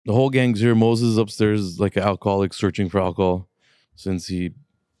The whole gang's here. Moses is upstairs like an alcoholic searching for alcohol since he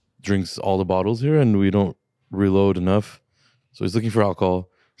drinks all the bottles here and we don't reload enough. So he's looking for alcohol.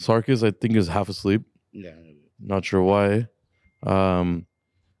 Sarkis, I think, is half asleep. Yeah. Not sure why. And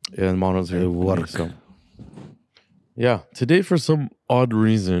Mono's here. So. Yeah, today for some odd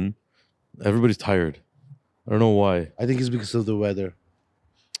reason, everybody's tired. I don't know why. I think it's because of the weather.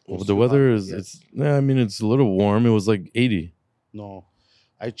 Well, the weather is, it's a little warm. It was like 80. No.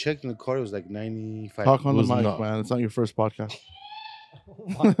 I checked in the car, it was like 95. Talk on the was mic, not- man. It's not your first podcast.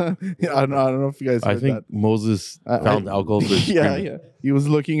 Yeah, I don't know if you guys heard I think that. Moses found alcohol. So he's Yeah, screaming. yeah. He was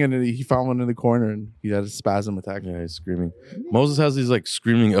looking and he found one in the corner and he had a spasm attack. Yeah, he's screaming. Moses has these like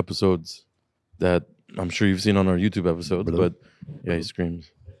screaming episodes that I'm sure you've seen on our YouTube episodes, but yeah, he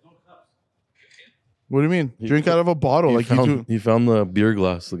screams. What do you mean? Drink out of a bottle like you do. He found the beer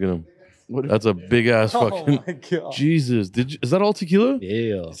glass. Look at him. What That's a big ass fucking. my God. Jesus, is that all tequila?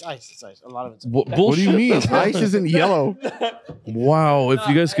 Yeah. It's ice. A lot of it's What What do you mean? Ice isn't yellow. Wow, if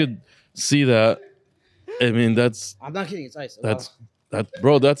you guys could see that, I mean that's I'm not kidding. It's ice.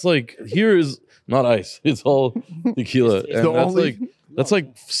 bro. That's like here is not ice. It's all tequila, It's and the only- that's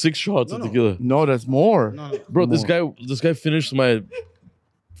like 6 shots of tequila. No, that's more. No. Bro, this guy finished my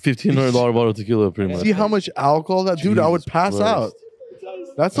 $1,500 bottle of tequila pretty much. See how much alcohol that dude? I would Jesus pass Christ. out.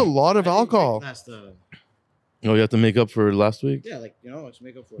 That's a lot of alcohol. That's the Oh, you have to make up for last week. it's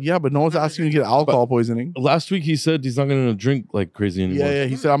make up for it. Yeah, but no one's asking you to get alcohol poisoning. Last week he said he's not going to drink like crazy anymore. Yeah, yeah.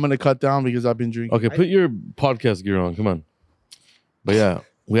 He said I'm gonna cut down because I've been drinking. Okay, put your podcast gear on. Come on. But yeah,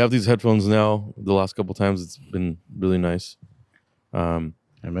 we have these headphones now. The last couple times it's been really nice. I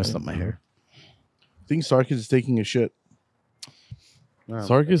messed up my hair. I think Sarkis is taking a shit.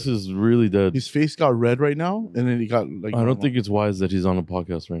 Sarkis is really dead. His face got red right now, and then he got like. I don't think it's wise that he's on a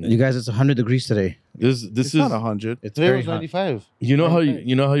podcast right now. You guys, it's 100 degrees today. This it's is not 100. It's Today very was hot. 95. you know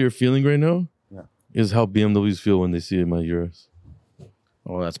how you're feeling right now? Yeah. Is how BMWs feel when they see my Urus.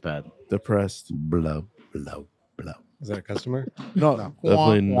 Oh, that's bad. Depressed. Blow, blow, blow. Is that a customer? No,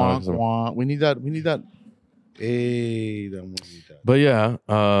 Definitely wah, not. wah, wah. We need that. We need that. Hey, that movie. But yeah,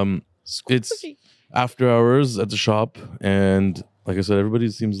 it's after hours at the shop, and like I said, everybody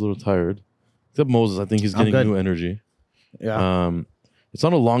seems a little tired, except Moses. I think he's I'm getting good. new energy. Yeah. It's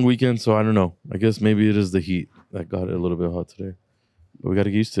on a long weekend, so I don't know. I guess maybe it is the heat that got it a little bit hot today. But we got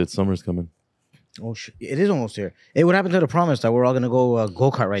to get used to it. Summer's coming. Oh shit! It is almost here. Hey, what happened to the promise that we're all gonna go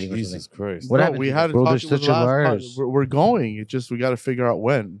go-kart riding or Jesus something? Christ. What No, happened? we to had that? to Bro, talk they're it was such last liars. pod. We're going. It just we got to figure out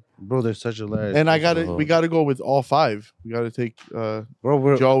when. Bro, they're such a liar. And we got to go with all 5. We got to take. Bro,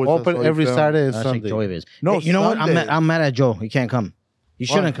 we're Joe with us open all every down. Saturday and I think Sunday. Joey is. No, Hey, you know what? Sunday. I'm mad at Joe. He can't come. He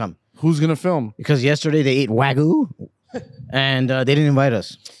shouldn't come Who's gonna film? because yesterday they ate wagyu, and they didn't invite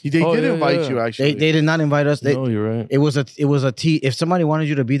us. They Oh, did yeah, invite yeah. you actually. They did not invite us. No, you're right. It was a tea. If somebody wanted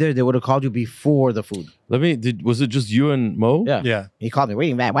you to be there, they would have called you before the food. Was it just you and Mo? Yeah. Yeah. He called me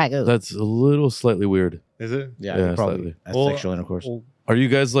waiting back wagyu. That's a little slightly weird. Is it? yeah, yeah, probably. slightly. That's Well, sexual intercourse. Well, Are you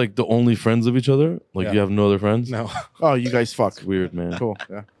guys like the only friends of each other? Like Yeah. you have no other friends? no. Oh, you guys fuck. It's weird, man. Cool.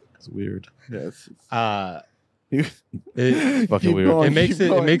 Yeah. It's weird. Yeah. It, Fucking Keep weird. going, it makes keep it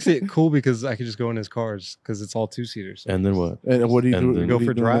going. makes it cool because I could just go in his cars because it's all 2-seaters. So And then what? And what do you And do? then go what do you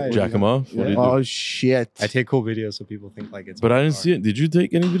for do? drives. Jack him off? What do you do? Oh shit! I take cool videos so people think like it's. But my I didn't car. see it. Did you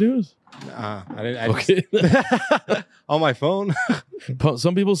take any videos? I didn't. I Okay. just, on my phone.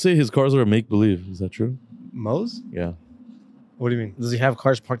 Some people say his cars are make believe. Is that true? Mo's? Yeah. What do you mean? Does he have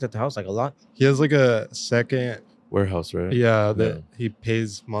cars parked at the house like a lot? He has like a second. Warehouse, right? Yeah, that Yeah. he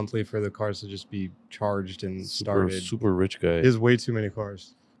pays monthly for the cars to just be charged and Super, started. super rich guy. He has way too many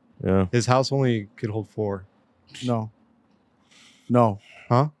cars. Yeah. His house only could hold 4. No.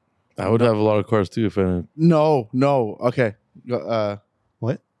 I would have a lot of cars too if I didn't. No. Okay.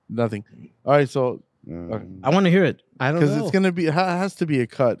 What? Nothing. All right. So I want to hear it. I don't because know. it's gonna be it has to be a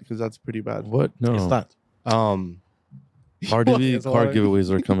cut because that's pretty bad. What? No. It's not. RDB It's a car lot. giveaways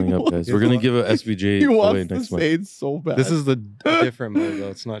are coming up, guys. It's We're a going to lot. give a SVJ He away wants to next say month. it so bad. This is the different mode though.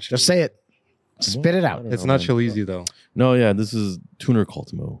 It's not. Just say it. Spit it out. It's not Chilizy though. No, yeah, this is Tuner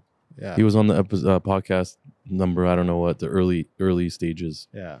Cultimo. Yeah. He was on the podcast number, I don't know what, the early stages.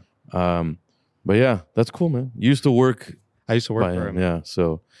 Yeah. But yeah, that's cool, man. You used to work I used to work by for him, him. yeah.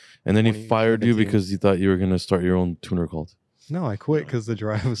 So, and then he fired you 2017. because he thought you were going to start your own tuner cult. No, I quit because the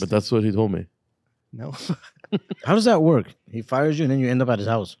drive was. But that's what he told me. no. How does that work? He fires you and then you end up at his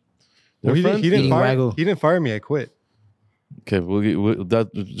house. They're he, friends? he didn't Eating fire. Wagyu. He didn't fire me. I quit. Okay, that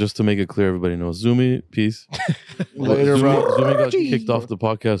just to make it clear, everybody knows. Zumi, peace. Later, Zumi, bro. Zumi got kicked off the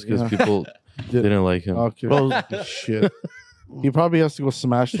podcast because Yeah. people didn't like him. Okay. Bro. Shit. He probably has to go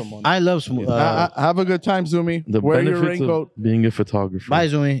smash someone. I love have a good time, Zumi. The Wear your benefits raincoat. of being a photographer. Bye,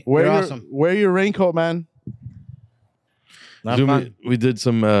 Zumi. You're awesome. Wear your raincoat, man. Not Zoom, fun. we did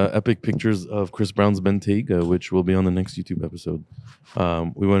some epic pictures of Chris Brown's Bentayga, which will be on the next YouTube episode.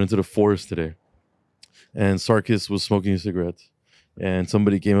 We went into the forest today, and Sarkis was smoking a cigarette, and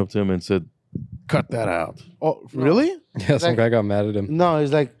somebody came up to him and said, "Cut that out." Oh, really? Yeah, some guy got mad at him. No,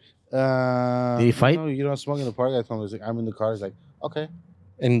 it's like. Did he fight? No, you don't smoke in the park. I told him, he's like, I'm in the car. He's like, okay.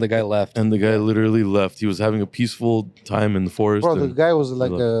 And the guy left. And the guy literally left. He was having a peaceful time in the forest. Bro, the and guy was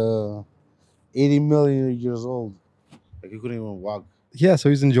like he left. 80 million years old. Like he couldn't even walk. Yeah, so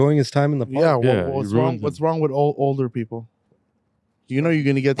he's enjoying his time in the park. Yeah. Yeah, What's you wrong? ruined What's wrong with older people? You know you're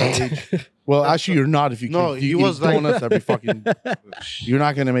gonna get that age. Well, actually, you're not if you No, keep he eating was like- donuts every fucking. You're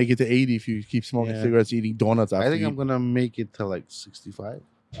not gonna make it to 80 if you keep smoking Yeah. cigarettes, eating donuts. After I think you I'm going to make it to like 65.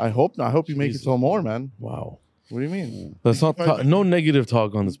 I hope not. I hope you make Jesus. it till more, man. Wow. What do you mean? Let's not talk, no negative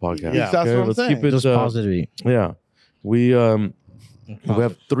talk on this podcast. Yeah, that's what I'm Let's saying. keep it. Just positivity. Yeah, we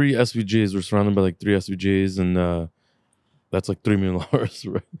have 3 SVJs. We're surrounded by like 3 SVJs, and that's like $3 million,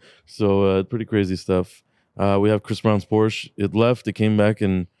 right? So pretty crazy stuff. We have Chris Brown's Porsche. It left. It came back,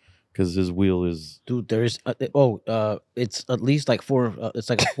 and because his wheel is Dude, there is it's at least like it's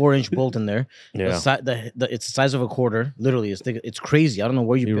like a 4-inch bolt in there. yeah. It's the size of a quarter. Literally, it's crazy. I don't know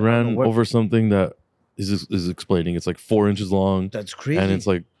where you. He I don't ran know where- over something that is explaining. It's like 4 inches long, That's crazy. and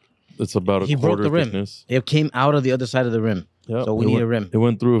it's about a He broke quarter the rim. thickness. It came out of the other side of the rim. Yeah, So we it need went- a rim. It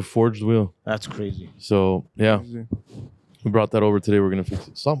went through a forged wheel. That's crazy. So yeah, we brought that over today. We're gonna fix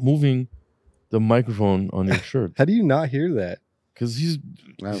it. Stop moving the microphone on your shirt, How do you not hear that? because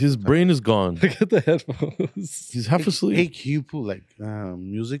his brain is gone. Look at the headphones. He's half asleep. Hey, can you put like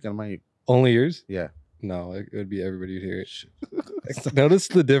music on my. Only yours? Yeah. No, it would be everybody would hear it. Notice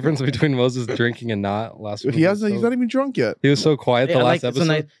the difference between Moses drinking and not last week. He hasn't. He's not even drunk yet. He was so quiet Hey, the I last like it's a episode.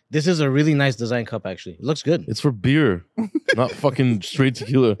 nice, this is a really nice design cup. Actually, it looks good. It's for beer, not fucking straight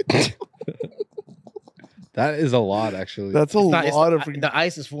tequila. That is a lot, actually. That's a It's not- it's lot the, of. freaking- the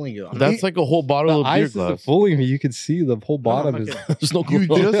ice is fooling you. That's like a whole bottle the of beer ice glass. isn't fooling me. You can see the whole bottom is. There's no You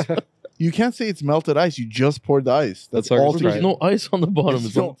glass. just. You can't say it's melted ice. You just poured the ice. That's That's our all. Right. There's no ice on the bottom.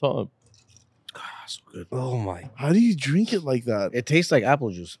 It's on No. the top. so good. Oh my! How do you drink it like that? It tastes like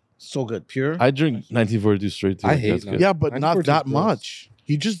apple juice. So good, pure. I drink 1942 straight too. I hate That's that. good. Yeah, but not 94 is that gross. much.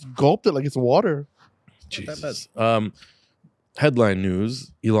 He just gulped it like it's water. Jesus. Headline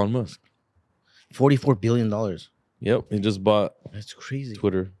news: Elon Musk. $44 billion. Yep, he just bought That's crazy.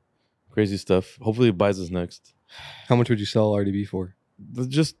 Twitter. Crazy stuff. Hopefully, he buys us next. How much would you sell RDB for?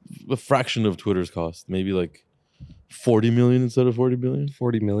 Just a fraction of Twitter's cost. Maybe like 40 million instead of 40 billion.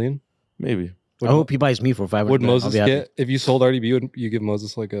 40 million. Maybe. I hope he buys me for 500. Would grand. I'll Moses be happy. get if you sold RDB? Would you give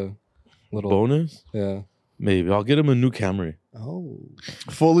Moses like a little Bonus? Yeah. Maybe. I'll get him a new Camry. Oh.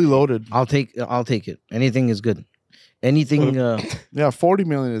 Fully loaded. I'll take it. Anything is good. Anything Yeah, 40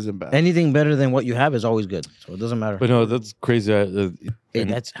 million isn't bad. anything better than what you have is always good. So it doesn't matter. But no, that's crazy. Hey, and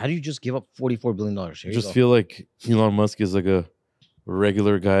that's how do you just give up $44 billion? Here I you just go. feel like Elon Musk is like a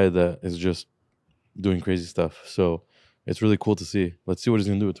regular guy that is just doing crazy stuff. So it's really cool to see. Let's see what he's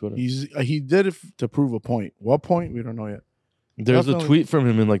gonna do with Twitter. He did it to prove a point. What point? We don't know yet. There's definitely- a tweet from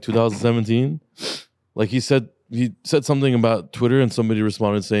him in like 2017. Like he said something about Twitter, and somebody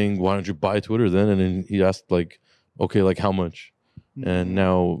responded saying, "Why don't you buy Twitter then?" And then he asked like, "Okay, like how much?" And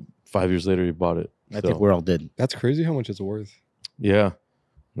now 5 years later, he bought it. I think we're all dead. That's crazy how much it's worth. Yeah,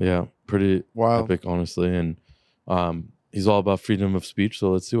 pretty Wow. epic, honestly. And he's all about freedom of speech.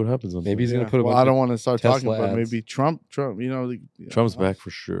 So let's see what happens. On Maybe he's Twitter. gonna put a Well, bunch I don't of want to start Tesla talking, but ads. maybe Trump, Trump's back for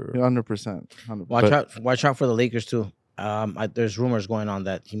sure. 100%. 100%. Watch out for the Lakers too. There's rumors going on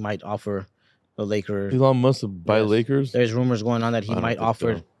that he might offer the Lakers. Elon Musk to buy Yes. Lakers. There's rumors going on that he I don't might think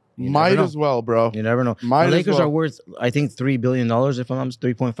offer. so. You Might never know. as well, bro. You never know. Might The as Lakers well. are worth, I think, $3 billion. If I'm not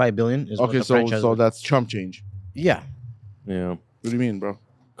 3.5 billion. Is what Okay, the franchise so that's Trump change. yeah, Yeah, What do you mean, bro?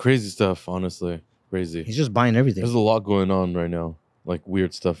 crazy stuff. Honestly, crazy. he's just buying everything. There's a lot going on right now, like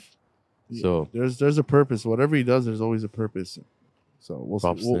weird stuff. So There's a purpose. Whatever he does, there's always a purpose. So we'll see.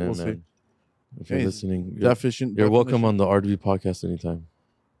 props to We'll him, see. man. If you're Hey, listening, you're Definition. welcome on the RDB podcast anytime.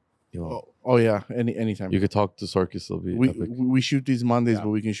 Elon. Oh yeah, anytime. You could talk to Sarkis. It'll be we epic. we shoot these Mondays, Yeah. but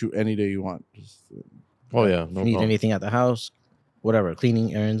we can shoot any day you want. Oh yeah, If no you need problem. anything at the house, whatever,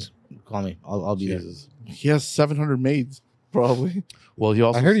 cleaning, errands, call me. I'll be there. Jesus. He has 700 maids, probably. Well, he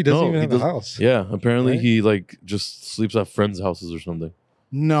also I heard he doesn't no, even have a doesn't- house. Yeah, apparently Right? he like just sleeps at friends' houses or something.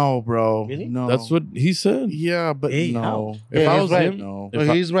 No, bro. Really? No. That's what he said. Yeah, but Hey, no. how? If Yeah, I he's was right. him, No. if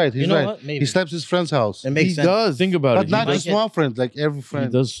I- he's right. He's You know right. what? Maybe. He slaps his friend's house. It makes He sense. does. think about But it. not might just get- one friend, like every He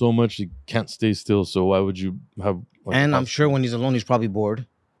friend. does so much he can't stay still. So why would you have? Like, And a I'm house? sure when he's alone, he's probably bored.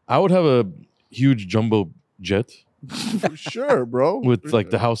 I would have a huge jumbo jet For sure, bro. with For like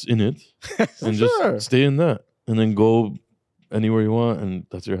the sure. house in it, and Sure. just stay in that, and then go anywhere you want, and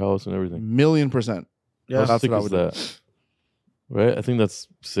that's your house and everything. 1,000,000%. Yeah, How that's sick what I is would do. that? Right? I think that's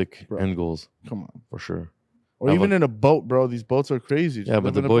sick Bro. end goals Come on. for sure. Or How even about- in a boat, bro. These boats are crazy. Just Yeah, but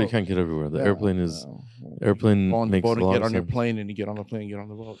live the in a boat you boat. can't get everywhere. The Yeah, airplane is no. airplane Go on the makes boat a and lot get of on your sense. plane, and you get on the plane, get on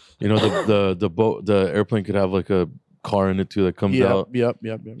the boat. You know the boat, the airplane could have like a car in it too that comes out. Yep.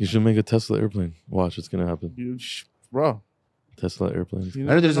 You should make a Tesla airplane. Watch, it's gonna happen. Bro. Tesla airplane. you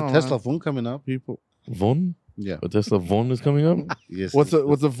I know there's never a know, Tesla man. phone coming up. People. Von? Yeah. A Tesla Von is coming up. Yes. What's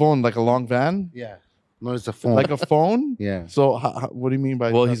a phone? Like a long van? Yeah. No, it's a phone. Like a phone? yeah. So what do you mean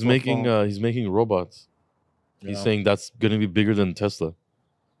by? Well, Tesla phone? he's making robots. He's Yeah. saying that's gonna be bigger than Tesla.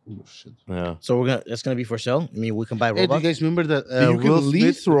 Oh, shit. Yeah. So that's gonna be for sale. I mean, we can buy Hey, do you robots. guys remember that you Will can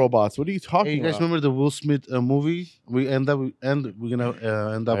lease Smith? robots. What are you Hey, talking you guys about? remember the Will Smith movie? We're gonna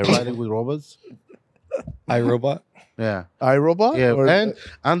end up iRobot? fighting with robots. iRobot. Yeah. iRobot? Yeah. Or- And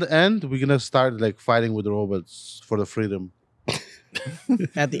on the end, we're gonna start like fighting with robots for the freedom.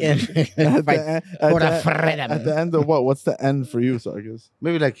 At the end, at, Fight the, en- for the at, the, freedom. at the end of what? What's the end for you, Sarkis?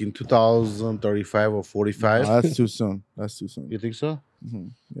 Maybe like in 2035 or 45. No, that's too soon. That's too soon. You think so?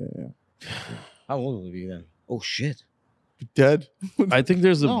 Yeah. How old will we be then? Oh shit! You dead? I think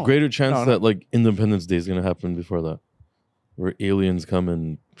there's a No. greater chance No. that like Independence Day is gonna happen before that, where aliens come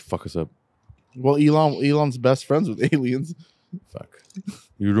and fuck us up. Well, Elon's best friends with aliens. Fuck.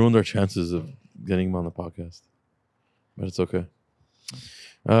 You ruined our chances of getting him on the podcast, but it's okay.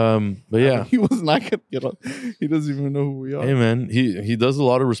 But yeah, He was not gonna get on. He doesn't even know who we are. hey man, he does a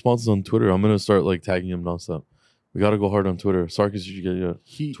lot of responses on Twitter. I'm gonna start like tagging him nonstop. We gotta go hard on Twitter. Sarkis, you should get your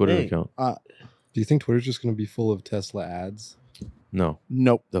He, Twitter Hey. account. Do you think Twitter's just going to be full of Tesla ads? No,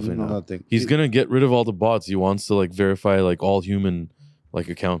 Nope. definitely not. Nothing. He's gonna get rid of all the bots. He wants to like verify like all human like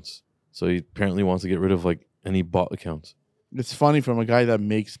accounts. So he apparently wants to get rid of like any bot accounts. It's funny from a guy that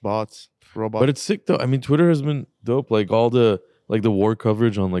makes bots, robots. But it's sick though. I mean, Twitter has been dope. Like all the war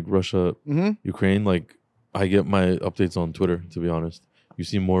coverage on like Russia, Mhm. Ukraine. Like I get my updates on Twitter. To be honest, you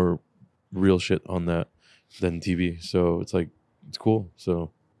see more real shit on that than TV. So it's like it's cool.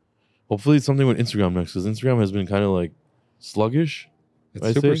 So hopefully it's something with Instagram next, because Instagram has been kind of like sluggish, It's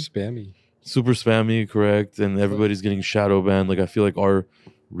I super say? spammy. super spammy, correct, and everybody's getting shadow banned. Like I feel like our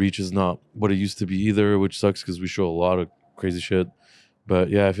reach is not what it used to be either, which sucks because we show a lot of crazy shit. But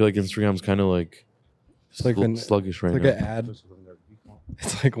yeah, I feel like Instagram's kind of like It's like an- sluggish right It's now. like an ad.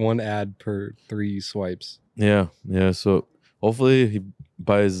 It's like one ad per 3 swipes. Yeah. So hopefully he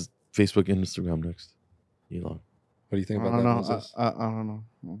buys Facebook and Instagram next. Elon. What do you I think about don't that, know. Moses? I don't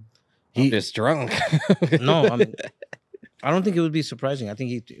know. I'm just drunk. No, I mean, I don't think it would be surprising. I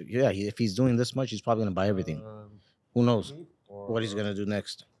think if he's doing this much, he's probably gonna buy everything. Who knows what he's gonna do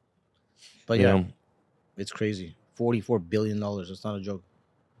next? But yeah, it's crazy. $44 billion. That's not a joke.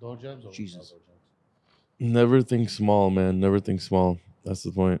 Jesus. Never think small, man. Never think small. That's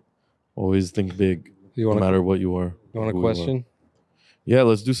the point. Always think big, You no want matter what you are. a who you are. question? Yeah,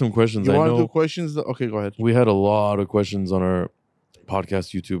 let's do some questions. You I want to know do questions? Okay, go ahead. we had a lot of questions on our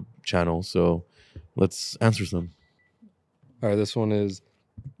podcast YouTube channel, so let's answer some. All right, this one is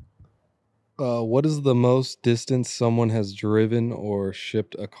what is the most distance someone has driven or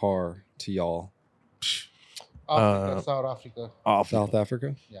shipped a car to y'all? Africa, South Africa. South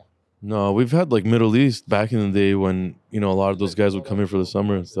Africa? No, we've had like Middle East back in the day when, you know, a lot of those guys would come here for the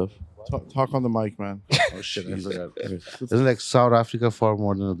summer and stuff. Talk on the mic, man. Oh shit, I forgot. Isn't like South Africa far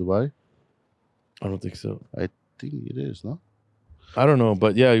more than Dubai? I don't think so. I think it is, no? I don't know,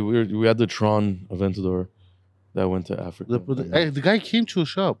 but yeah, we had the Tron Aventador that went to Africa. The guy came to a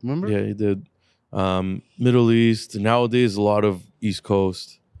shop, remember? Yeah, he did. Middle East. Nowadays, a lot of East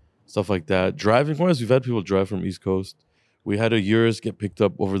Coast, stuff like that. Driving wise, we've had people drive from East Coast. We had a Urus get picked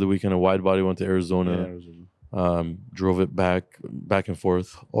up over the weekend. A wide body went to Arizona. Drove it back and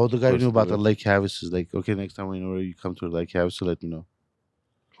forth. Oh, the guy First knew about the photo. Lake Havasu. Is like, okay, next time when you come to Lake Havasu, let me know.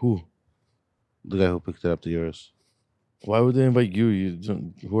 Who? The guy who picked it up, the Urus. Why would they invite you?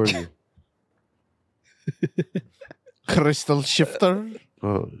 Who are you? Crystal shifter.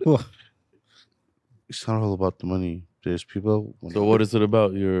 Bro, Oh. it's not all about the money. There's people. So what is it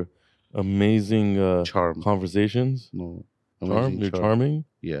about? Your amazing Charm. conversations? No. Charm? Amazing You're charm. charming?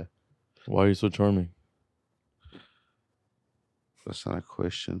 Yeah. Why are you so charming? That's not a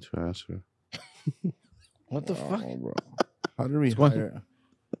question to answer. What the fuck? Oh, bro. How did we It's one- hire?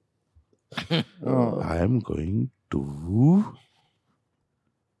 Oh. I'm going to.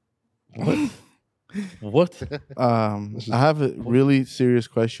 What? I have a really serious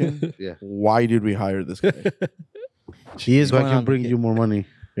question. Yeah. Why did we hire this guy? He is So I going can on. bring you more money.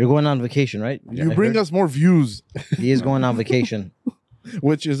 You're going on vacation, right? You bring us more views, He is going on vacation.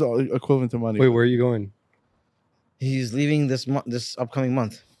 which is equivalent to money. Wait, where are you going? He's leaving this upcoming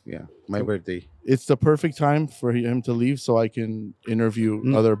month. Yeah, my birthday. It's the perfect time for him to leave so I can interview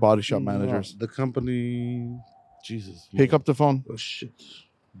No. other body shop managers. The company. Jesus. Pick up the phone. Oh shit.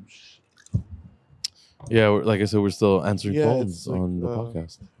 Yeah, like I said, we're still answering Yeah, phones it's like, on the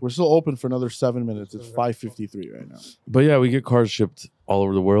podcast. We're still open for another 7 minutes. It's 5:53 right now. But yeah, we get cars shipped all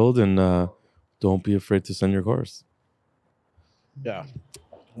over the world, and don't be afraid to send your cars. Yeah.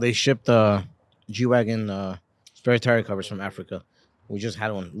 They shipped G-Wagon spare tire covers from Africa. We just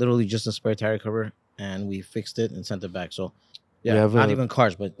had one, literally just a spare tire cover, and we fixed it and sent it back. So, yeah, We have not a- even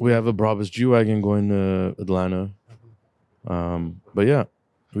cars, but We have a Brabus G-Wagon going to Atlanta. But yeah,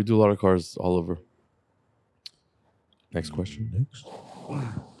 we do a lot of cars all over. Next question.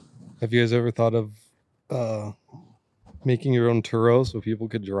 Have you guys ever thought of making your own Turo so people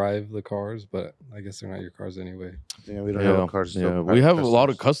could drive the cars? But I guess they're not your cars anyway. Yeah, we don't have Yeah, a car. so yeah. private We have a lot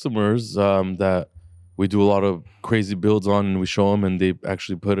of customers. customers that we do a lot of crazy builds on, and we show them, and they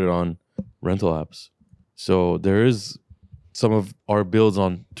actually put it on rental apps. So there is some of our builds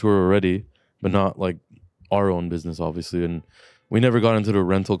on tour already, but not like our own business, obviously. And we never got into the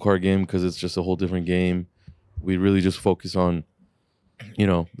rental car game because it's just a whole different game. We really just focus on,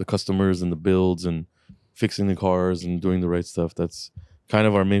 the customers and the builds and fixing the cars and doing the right stuff. That's kind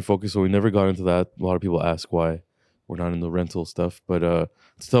of our main focus. So we never got into that. A lot of people ask why we're not in the rental stuff, but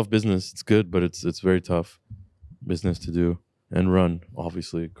it's tough business. It's good, but it's very tough business to do and run,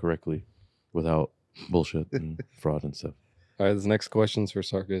 obviously, correctly without bullshit and fraud and stuff. All right, this next question's for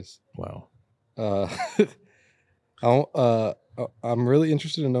Sarkis. Wow. I'm really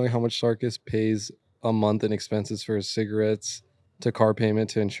interested in knowing how much Sarkis pays a month in expenses for his cigarettes, to car payment,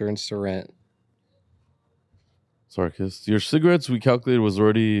 to insurance, to rent. Sarkis. Your cigarettes we calculated was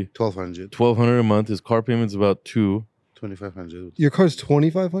already 1,200, $1,200 a month. His car payment's about $2,000. 2,500 Your car's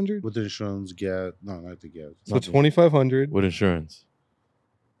 $2,500. with insurance, gas. No, not the gas. So $2,500 with insurance.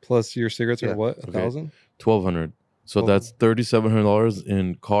 plus your cigarettes Yeah, are what? okay. $1,000. $1,200. So that's $3,700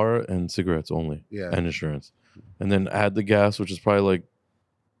 in car and cigarettes only, Yeah. and insurance. And then add the gas, which is probably like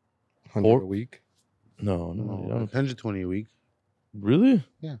 $100 Or- a week. no, No, you don't- 120 a week. really?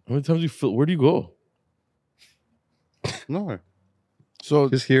 Yeah. How many times you fill? Where do you go? No. So,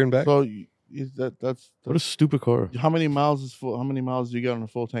 Just here and back. that's What a stupid car. how many miles is full? How many miles do you get on a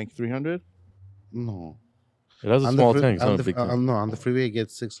full tank? 300. No. It has a On small the, tank. It's on not a the, big tank. no, on the freeway I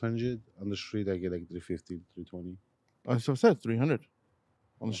get 600. On the street I get like 350, 320. So I said 300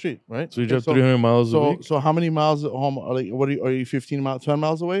 on the street, right? So you Okay, drive 300 miles a So week? so how many miles at home? Like, what are you 15 miles, 10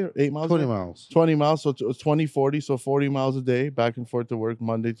 miles away, or 8 miles? 20 away? miles. 20 miles. So it's 20, 40. So 40 miles a day, back and forth to work,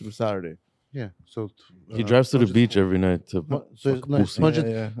 Monday through Saturday. Yeah. So He drives to the beach every night to No, so it's, no, it's Pussy.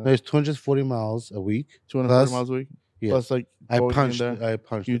 200, no, it's 240 miles a week. 240 Plus- miles a week. Yeah. Plus, like, I going in punched. there, I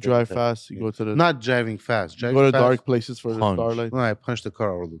punched. you it drive every time. fast. You go to the Not driving fast. you Driving go to fast, dark places for the Punch. starlight. No, I punch the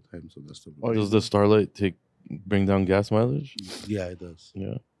car all the time. So that's the. Oh, Does the Starlight bring down gas mileage? Yeah, it does.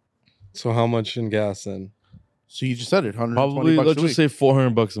 Yeah. So how much in gas then? So you just said it. 120 Probably, bucks let's a just week. say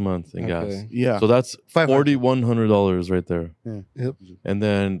 $400 a month in gas. Okay. Yeah. So that's 500. $4,100 right there. Yeah. Yep. And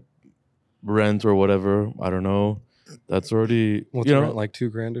then rent or whatever, I don't know. That's already, What's you know, rent, like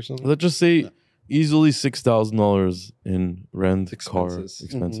 $2,000 or something? let's just say easily $6,000 in rent, car Expenses.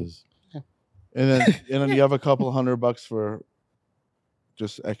 expenses. and then you have a couple $100 for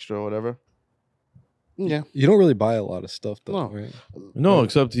just extra whatever. Yeah. You don't really buy a lot of stuff though, No. right? No,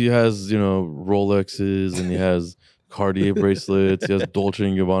 except he has, Rolexes and he has Cartier bracelets. He has Dolce &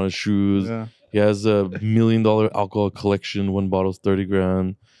 Gabbana shoes. Yeah. He has a $1 million alcohol collection. One bottle's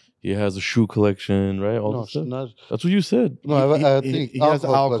 $30,000. He has a shoe collection, right? All No, this stuff. not. That's what you said. No, I think he has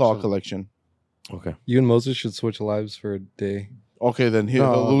alcohol collection. collection. Okay. You and Moses should switch lives for a day. Okay, then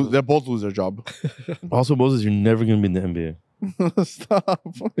No. they'll both lose their job. Also, Moses, you're never gonna be in the NBA. Stop.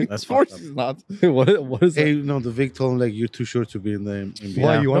 That's of course fucked up. he's not. what is that? Hey, no, the Vic told him like you're too short to be in the NBA.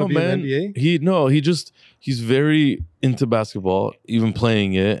 Why Yeah. you want No, to be man. in the NBA? He's very into basketball, even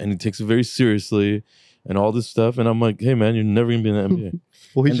playing it, and he takes it very seriously and all this stuff. And I'm like, hey man, you're never gonna be in the NBA.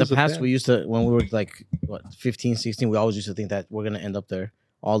 Well, In the past, we used to, when we were like, 15, 16, we always used to think that we're going to end up there.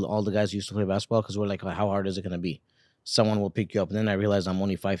 All the guys used to play basketball because we're like, how hard is it going to be? Someone will pick you up. And then I realized I'm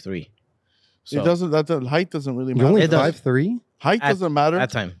only 5'3". So It doesn't. That the height doesn't really You're matter. only It does. 5'3". Height At- doesn't matter.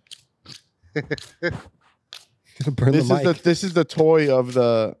 that time. Burn This the is mic. this is the toy of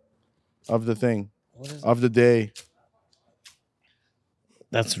the of the thing What is of the day.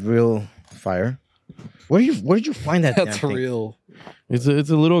 That's real fire. Where did you find that? That's damn thing? real. It's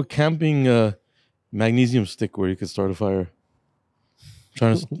a little camping magnesium stick where you can start a fire.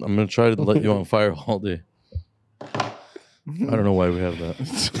 I'm gonna try to let you on fire all day. I don't know why we have that,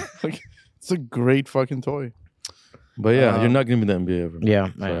 It's a great fucking toy. but yeah, you're not gonna be the NBA ever. Yeah,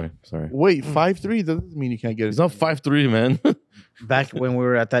 I am. Sorry. Wait, 5'3" doesn't mean you can't get it. It's not 5'3", man. Back when we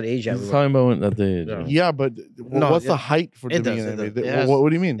were at that age, yeah, He's we were- talking about when at the age. Yeah. man. Yeah, but No, what's it- the height for it the does, NBA? it does. It has- What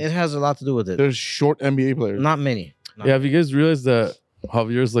do you mean? it has a lot to do with it. There's short NBA players. Not many. Not Yeah, have you guys realized that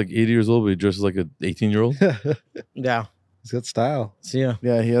Javier's like 80 years old, but he dresses like an 18-year-old? Yeah. He's got style. See ya.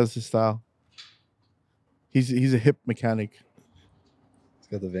 Yeah, he has his style. He's a hip mechanic. He's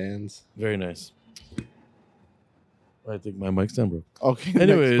got the Vans. Very nice. I think my mic stand broke. Okay,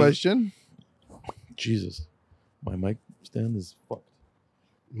 Anyways. next question. Jesus, my mic stand is fucked.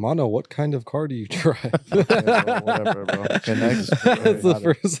 Mono, what kind of car do you drive? Whatever, bro. Okay, next. That's the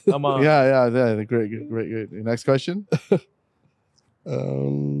first. I'm on. Yeah, great. Next question.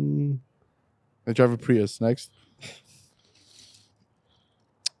 I drive a Prius. Next.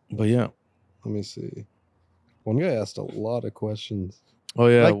 But yeah. Let me see. One guy asked a lot of questions. Oh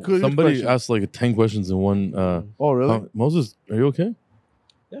yeah. Like, good Somebody question. asked like 10 questions in one. Oh, really? Moses, are you okay?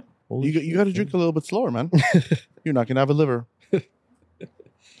 Yeah. Holy You got to shit, drink a little bit slower, man. You're not gonna have a liver.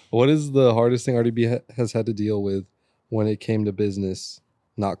 What is the hardest thing RDB has had to deal with when it came to business,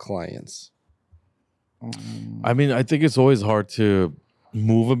 not clients? I mean, I think it's always hard to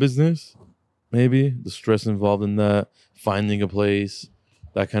move a business. Maybe the stress involved in that, finding a place,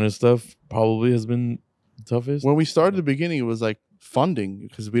 that kind of stuff probably has been the toughest. When we started at the beginning, it was like funding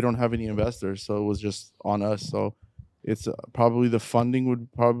because we don't have any investors, so it was just on us. So it's probably the funding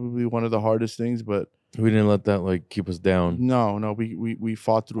would probably be one of the hardest things, but We didn't let that like keep us down. no, we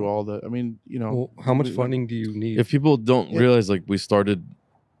fought through all the. I mean, you know, Well, how much we- funding do you need? If people don't Yeah. realize, like, we started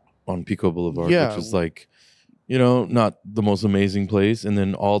on Pico Boulevard, Yeah. which is like, not the most amazing place, and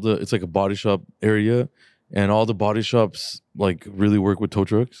then it's like a body shop area, and all the body shops like really work with tow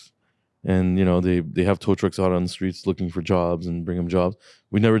trucks, and they have tow trucks out on the streets looking for jobs and bring them jobs.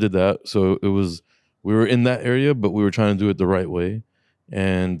 We never did that, so we were in that area, but we were trying to do it the right way,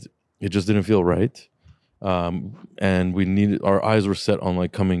 and it just didn't feel right. And our eyes were set on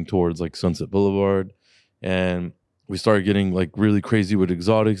like coming towards like Sunset Boulevard, and we started getting like really crazy with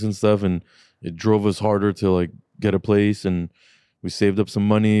exotics and stuff, and it drove us harder to like get a place. And we saved up some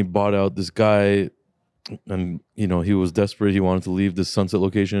money, bought out this guy, and he was desperate. He wanted to leave this Sunset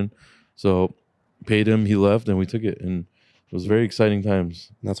location, so paid him. He left, and we took it, and it was very exciting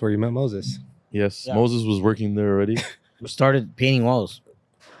times. And that's where you met Moses. Yes, Yeah. Moses was working there already. We started painting walls.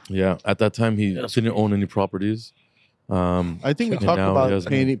 Yeah, at that time he That's didn't own any properties. I think we And talked now about he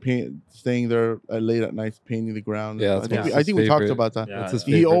has- staying there late at night, painting the ground. Yeah, I that's think, one we, of I his think we talked favorite- about that. That's his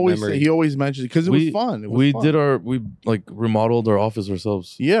He favorite always memory. he always mentioned because it was fun. It was we fun. we like remodeled our office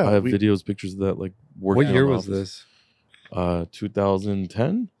ourselves. Yeah, I have we- videos, pictures of that. Like What working year on the was office. this?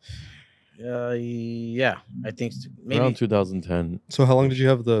 2010, Yeah, I think maybe. around 2010. So how long did you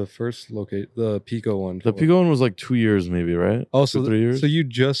have the first the Pico one? The for? Pico one was like 2 years, maybe, right? Oh, 3 years. So you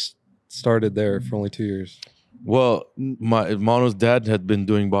just started there for only 2 years. Well, my Mono's dad had been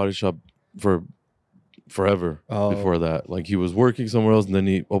doing body shop for forever Oh. before that. Like he was working somewhere else, and then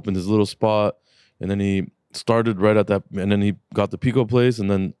he opened his little spot, and then he started right at that, and then he got the Pico place,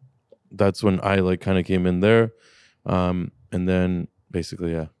 and then that's when I like kind of came in there, and then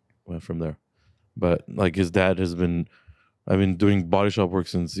basically went from there. But like his dad I've been doing body shop work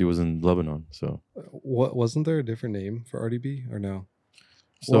since he was in Lebanon. So What wasn't there a different name for RDB or no?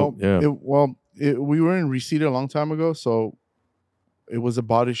 We were in Reseda a long time ago, so it was a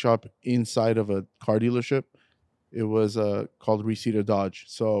body shop inside of a car dealership. It was called Reseda Dodge.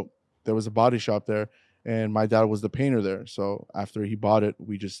 So there was a body shop there, and my dad was the painter there. So after he bought it,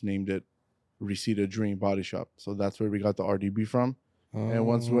 we just named it Reseda Dream Body Shop. So that's where we got the RDB from. And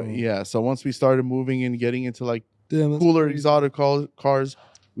once we started moving and getting into like Damn, that's cooler crazy. exotic cars,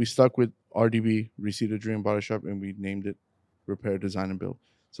 we stuck with RDB Reseda Dream Body Shop, and we named it Repair, Design, and Build.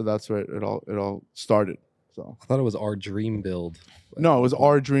 So that's where it all started. So I thought it was our dream build. no, it was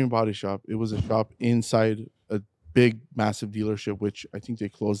our Dream Body Shop. It was a shop inside a big, massive dealership, which I think they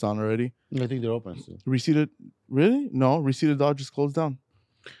closed down already. I think they're open still. Reseda, really? No, Reseda Dodge just closed down.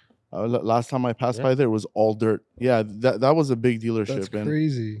 Last time I passed by there, it was all dirt. Yeah, that was a big dealership. That's and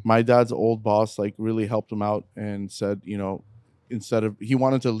crazy. my dad's old boss like really helped him out and said, instead of he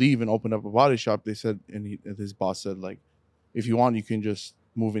wanted to leave and open up a body shop, they said, and his boss said, like, if you want, you can just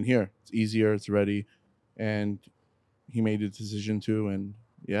move in here. It's easier, it's ready, and he made a decision to, and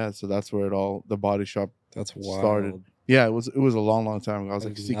yeah, so that's where the body shop That's wild. started. Yeah, it was a long time ago. I was I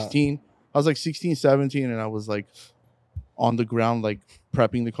like did not- 16. I was like 16, 17, and I was like on the ground, like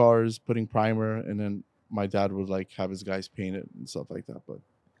prepping the cars, putting primer, and then my dad would like have his guys paint it and stuff like that. But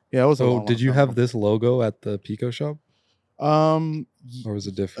yeah, it was a So long did you time have ago. this logo at the Pico shop, Y- or was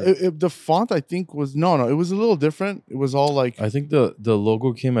it different? the font I think was no, it was a little different. It was all like I think the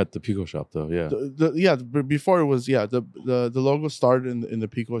logo came at the Pico shop though. Yeah. before it was the logo started in the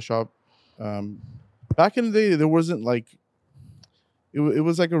Pico shop. Back in the day, there wasn't like it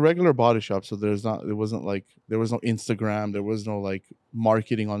was like a regular body shop, so there was no Instagram, there was no like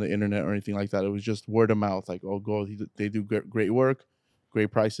marketing on the internet or anything like that. It was just word of mouth, like they do great work,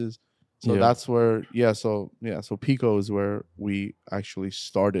 great prices. So Yeah. that's where so Pico is where we actually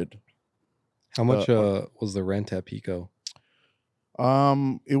started. How much was the rent at Pico?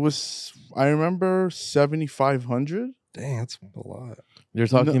 It was, I remember, 7,500. Dang, that's a lot. You're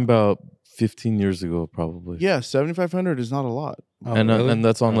talking about 15 years ago, probably. Yeah, 7,500 is not a lot. Oh, and really? and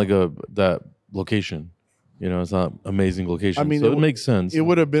that's on Oh. like that location. You know, it's not amazing location. I mean, so it it makes sense. It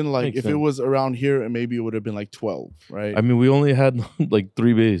would have been like Makes if it sense. was around here, and maybe it would have been like 12, right? I mean, we only had like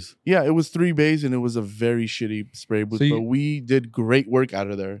 3 bays. Yeah, it was 3 bays, and it was a very shitty spray booth, So but we did great work out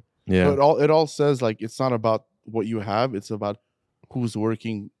of there. Yeah. So it all says like it's not about what you have; it's about who's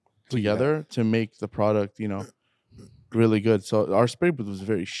working together to make the product, really good. So our spray booth was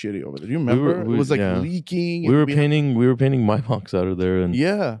very shitty over there. Do you remember? It was like leaking. we were had- painting Maybachs out of there and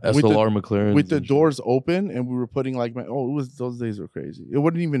Yeah, SLR McLaren with the doors open, and we were putting like those days were crazy. It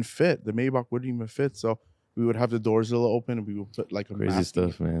wouldn't even fit. The Maybach wouldn't even fit. So we would have the doors a little open, and we would put like a crazy masking.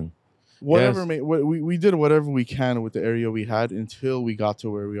 stuff, man. Whatever, Yes. we did whatever we can with the area we had until we got to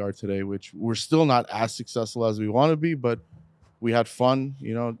where we are today, which we're still not as successful as we want to be, but we had fun,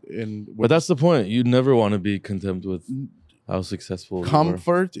 But that's the point. You never want to be content with how successful you are.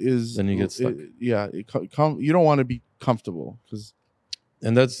 comfort is. Then you get stuck. You don't want to be comfortable because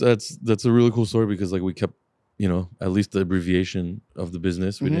And that's a really cool story because like we kept, at least the abbreviation of the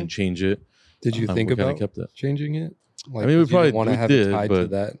business. We Mhm. didn't change it. Did you think we kinda about kept it. changing it? Like, I mean, we 'cause you didn't probably- want to we have did, it tied to but-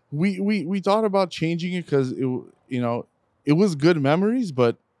 that. we thought about changing it because it was good memories,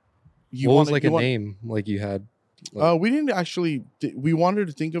 but What was like a name like you had? We didn't actually. We wanted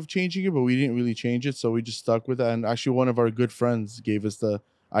to think of changing it, but we didn't really change it, so we just stuck with that. And actually, one of our good friends gave us the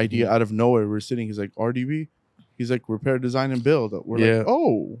idea Mm-hmm. out of nowhere. We're sitting. He's like, RDB. He's like, repair, design, and build. We're Yeah. like,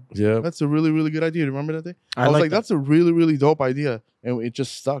 oh, Yeah. that's a really, really good idea. Do you remember that day? I I was like like, that. that's a really, really dope idea, and it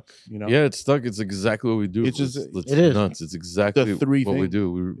just stuck. Yeah, it's stuck. It's exactly what we do. It's just- it's it is. nuts. It's exactly three what we things.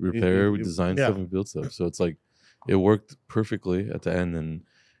 do. We repair, we it- design yeah. stuff, and build stuff. So it's like it worked perfectly at the end. And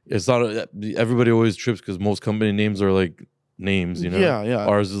it's not everybody always trips because most company names are like names. Yeah.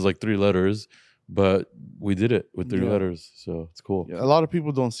 Ours is like 3 letters, but we did it with 3 Yeah. letters. So it's cool. Yeah, a lot of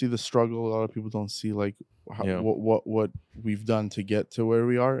people don't see the struggle. A lot of people don't see like how, Yeah. what we've done to get to where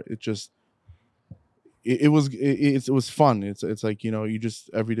we are. It just it was fun. It's like you just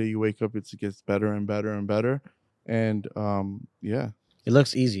every day you wake up, it gets better and better and better, and It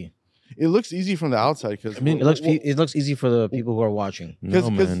looks easy. it looks easy from the outside because I mean, It looks easy for the people who are watching. No, 'cause-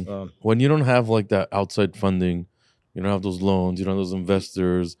 man. When you don't have like that outside funding, you don't have those loans, you don't have those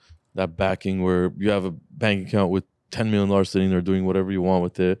investors, that backing where you have a bank account with $10 million sitting there doing whatever you want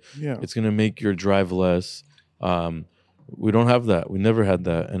with it. yeah. It's gonna make your drive less. We don't have that. We never had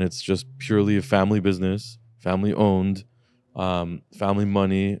that, and it's just purely a family business, family owned, family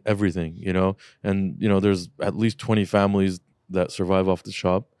money, everything. And there's at least 20 families that survive off the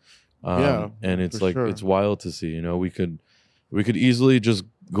shop. And it's for like sure. it's wild to see. We could easily just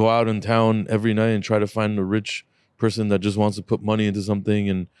go out in town every night and try to find a rich person that just wants to put money into something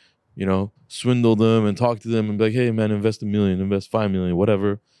and swindle them and talk to them and be like, hey man, invest $1 million, invest $5 million,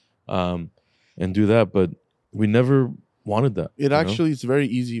 whatever, and do that. But we never wanted that. It actually it's very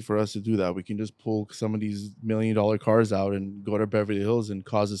easy for us to do that. We can just pull some of these $1 million cars out and go to Beverly Hills and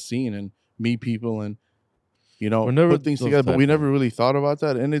cause a scene and meet people and We're never put things those together. But type we of- never really thought about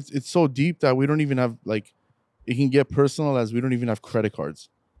that. And it's so deep that we don't even have like it can get personal as we don't even have credit cards.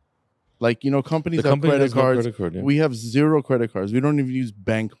 Like companies the have company credit has no cards. credit card. Yeah. We have 0 credit cards. We don't even use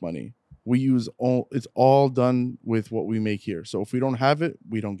bank money. We use it's all done with what we make here. So if we don't have it,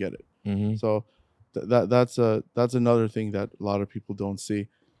 we don't get it. Mhm. So that's another thing that a lot of people don't see,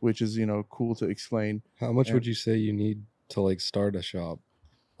 which is cool to explain. How much Yeah. would you say you need to like start a shop?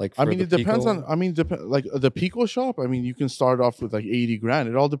 Like I for mean, the it depends Pico? on. Like the Pico shop. I mean, you can start off with like 80 grand.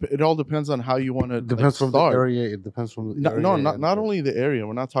 It all depends on how you want to It depends from start. the area. It depends from the No, area. no, and not the- only the area.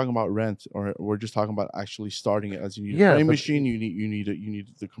 We're not talking about rent, or we're just talking about actually starting it. As you need Yeah, a frame but- machine, you need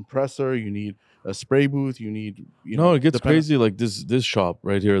the compressor, you need a spray booth, you need No, it gets depending- crazy. Like this shop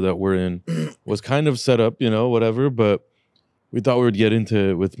right here that we're in was kind of set up, whatever. But we thought we would get into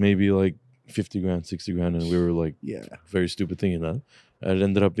it with maybe like 50 grand, 60 grand, and we were like Yeah, very stupid thinking that. And it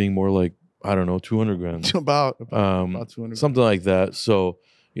ended up being more like, I don't know, 200 grand. about Um, 200. something like that. So,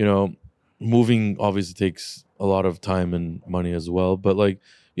 moving obviously takes a lot of time and money as well. But like,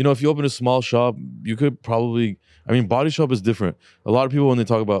 if you open a small shop, you could probably, body shop is different. A lot of people, when they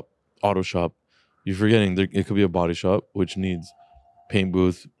talk about auto shop, you're forgetting it could be a body shop, which needs paint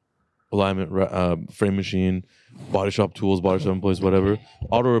booth, alignment, frame machine, body shop tools, body shop employees, whatever.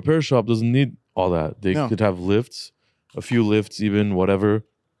 Auto repair shop doesn't need all that. They No. could have lifts, a few lifts, even whatever,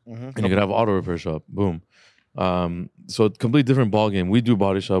 Mhm. and you could have auto repair shop. Boom. So it's completely different ball game. We do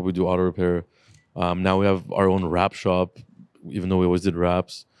body shop, we do auto repair. Now we have our own wrap shop, even though we always did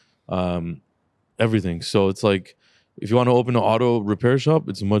wraps. Everything. So it's like, if you want to open an auto repair shop,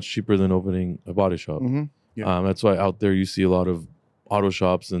 it's much cheaper than opening a body shop. Mhm. Yeah. That's why out there you see a lot of auto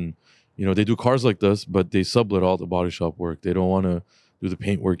shops, and they do cars like this, but they sublet all the body shop work. They don't want to do the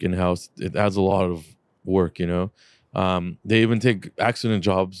paint work in house. It adds a lot of work. They even take accident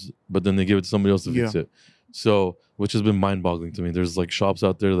jobs, but then they give it to somebody else to fix it. So, which has been mind-boggling to me. There's like shops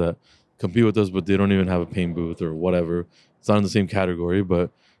out there that compete with us, but they don't even have a paint booth or whatever. It's not in the same category,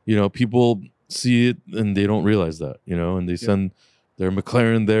 but people see it and they don't realize that, and they send their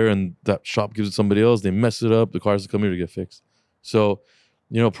McLaren there, and that shop gives it to somebody else. They mess it up. The cars come here to get fixed. So,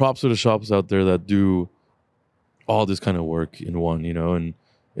 props to the shops out there that do all this kind of work in one, and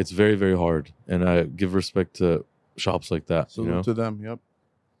it's very, very hard. And I give respect to shops like that. Salute to them. Yep.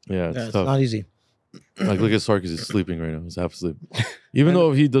 Yeah, it's Yeah, it's tough. not easy. Like, look at Sarkis, he's sleeping right now. He's half asleep, even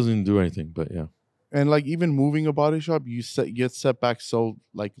though he doesn't do anything. But yeah, And like even moving a body shop, you get set back so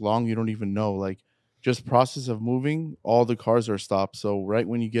like long you don't even know. Like just process of moving, all the cars are stopped. So right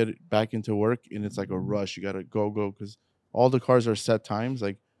when you get it back into work, and it's like a rush, you gotta go because all the cars are set times.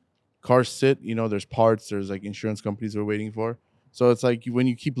 Like cars sit, there's parts, there's like insurance companies we're waiting for. So it's like when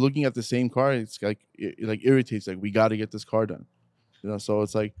you keep looking at the same car, it's like it like irritates. Like we got to get this car done. So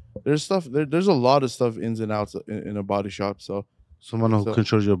it's like there's stuff. There's a lot of stuff ins and outs in a body shop. So Someone who So-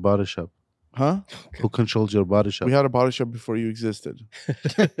 controls your body shop. huh? Who controls your body shop? We had a body shop before you existed.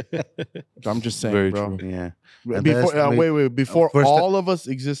 I'm just saying, very bro. true. Yeah. And Before, that's me- wait. Before first ti- all of us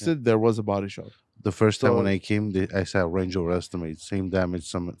existed, there was a body shop. The first time when So- I came, I saw Range Rover Estimate, same damage,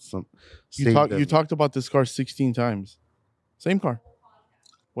 some. You same talked. You damage. talked about this car 16 times. Same car.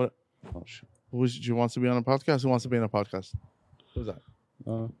 What? Oh, shit. Who wants to be on a podcast? Who wants to be on a podcast? Who's that?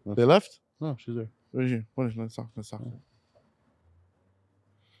 They No, left. no, she's there. Where is you? What is? Let's talk.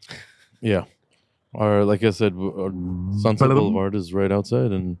 Yeah. Or like I said, Sunset Boulevard is right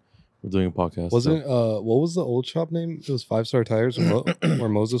outside, and we're doing a podcast. Wasn't what was the old shop name? It was 5-Star Tires where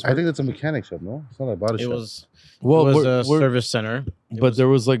Moses I worked? think it's a mechanic shop, no? It's not a body It shop. was well, it was we're- a we're- service center. but there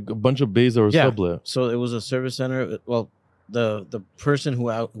was like a bunch of bays that were Yeah. sublet. So it was a service center. Well, the person who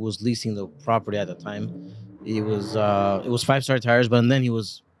was leasing the property at the time, it was 5-Star Tires, but then he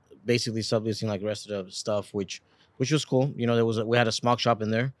was basically subleasing like the rest of the stuff, which was cool. We had a smog shop in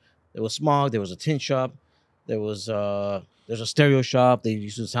there. There was smog. There was a tint shop. There's a stereo shop. They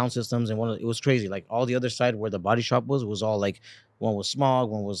used to do sound systems, and it was crazy. Like all the other side where the body shop was all like one was smog,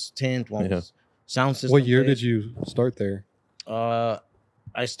 one was tint, one Yeah. was sound system. What year based. did you start there?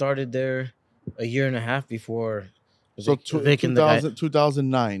 I started there a year and a half before. So Vic and the guy-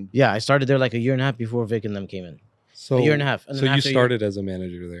 2009. Yeah, I started there like a year and a half before Vic and them came in. So A year and a half. And So then you after a year- started as a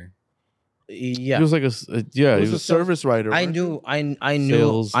manager there. Yeah, He was like yeah. He He was a was, service writer. I right? knew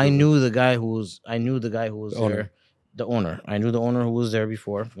Sales, I knew the guy who was The owner. there, the owner. I knew the owner who was there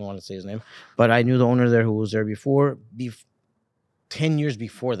before. If you want to say his name, but I knew the owner there who was there before. 10 years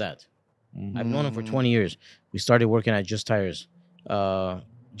before that, I've known him for 20 years. We started working at Just Tires,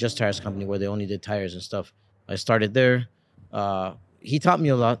 Just Tires company where they only did tires and stuff. I started there. He taught me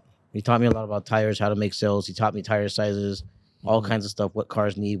a lot. He taught me a lot about tires, how to make sales. He taught me tire sizes, all kinds of stuff, what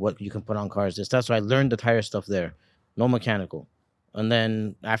cars need, what you can put on cars. That's why I learned the tire stuff there. No mechanical. And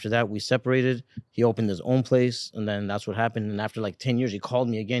then after that, we separated. He opened his own place, and then that's what happened. And after like 10 years, he called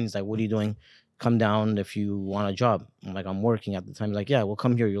me again. He's like, "What are you doing? Come down if you want a job." I'm like, "I'm working at the time." He's like, "Yeah, well,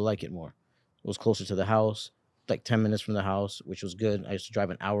 come here. You'll like it more." It was closer to the house, like 10 minutes from the house, which was good. I used to drive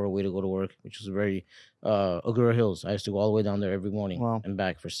an hour away to go to work, which was very Agoura Hills. I used to go all the way down there every morning Wow. and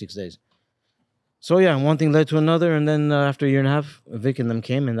back for 6 days. So yeah, one thing led to another, and then after a year and a half, Vic and them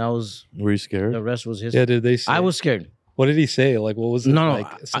came, and that was Were you scared? the rest was history. Yeah, did they say? I was scared. What did he say? Like, what was it? No,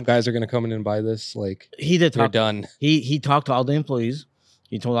 Like, some guys are gonna come in and buy this. Like, He did they're talk. done. He talked to all the employees.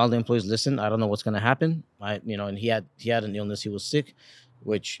 He told all the employees, "Listen, I don't know what's gonna happen. And he had an illness. He was sick,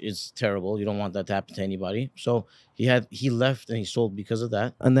 which is terrible. You don't want that to happen to anybody. So he left and he sold because of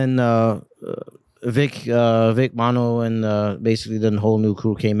that. And then Vic, Mano, and basically the whole new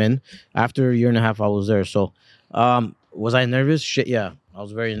crew came in. After a year and a half, I was there. So was I nervous? Shit, yeah, I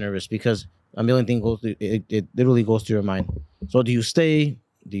was very nervous because a million things goes through. It literally goes through your mind. So do you stay?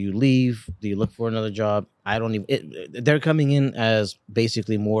 Do you leave? Do you look for another job? I don't even. They're coming in as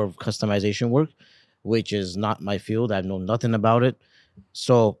basically more of customization work, which is not my field. I know nothing about it,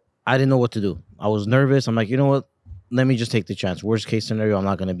 so I didn't know what to do. I was nervous. I'm like, you know what? Let me just take the chance. Worst case scenario, I'm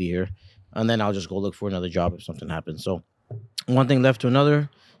not going to be here, and then I'll just go look for another job if something happens. So one thing left to another,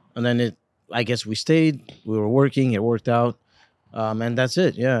 and then I guess we stayed. We were working. It worked out, and that's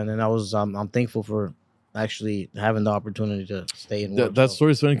it. Yeah, and then I'm thankful for actually having the opportunity to stay and work. That So,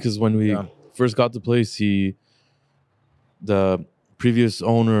 story's funny because when we Yeah. first got the place, the previous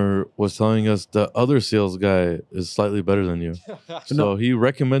owner was telling us the other sales guy is slightly better than you. So he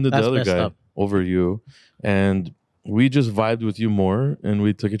recommended the That's other messed guy up. over you, and we just vibed with you more, and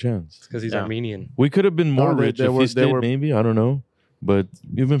we took a chance. Because he's Yeah. Armenian. We could have been more No, rich they if were- he they stayed, were- maybe. I don't know, but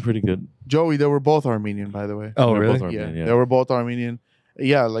you've been pretty good. Joey, they were both Armenian, by the way. Oh, They're really? both Armenian, yeah. They were both Armenian.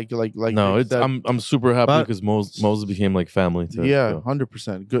 Yeah, like No, Vic it's said. I'm super happy But- because Moses became like family to us, Yeah, so.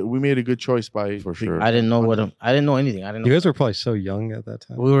 100%. Good. We made a good choice by For picking- sure. I didn't know I didn't know anything. I didn't know. You guys were probably so young at that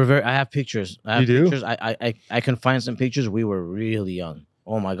time. We were very. I have pictures. I have You do? pictures. I can find some pictures. We were really young.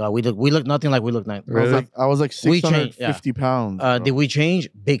 Oh my god, we look nothing like we look now. Really? I was like We changed, 650 pounds. Did bro. we change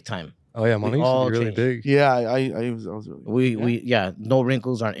big time? Oh yeah, Mono used to all be really changed. big. Yeah, I was really. We no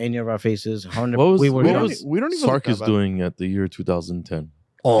wrinkles on any of our faces. 100. What was, we were what young. was We don't even look Sarkis that bad. doing at the year 2010?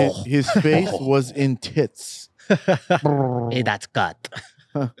 His face was in tits. Hey, that's cut.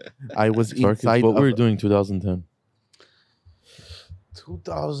 I was Sarkis, inside. what were you of- doing 2010?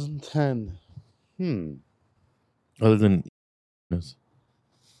 2010. Other than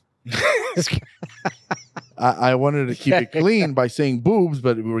I wanted to keep it clean by saying boobs,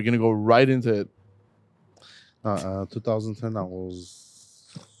 but we were gonna go right into it. 2010, I was.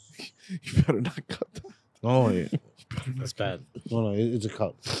 You better not cut that. Oh, that's bad. No, it's a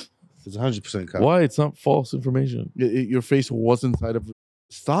cut. It's 100% cut. why? It's not false information. Your face was inside of.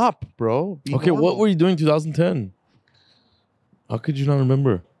 Stop, bro. Be Okay, what normal. were you doing 2010? How could you not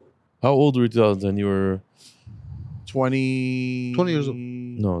remember? How old were you 2010? You were 20 20 years old.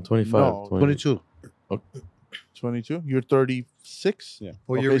 no 25. No, 22. 22? You're 36? Yeah.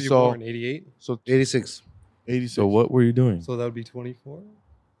 What Okay, year were you so- born? 88. So 86. 86. So what were you doing? So that would be 24.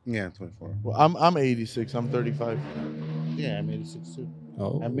 Yeah, 24. Well, I'm 86. I'm 35. Yeah, I'm 86 too.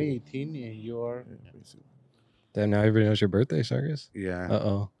 Oh, I'm 18 and you're. damn! Now everybody knows your birthday, Sarkis. Yeah. Uh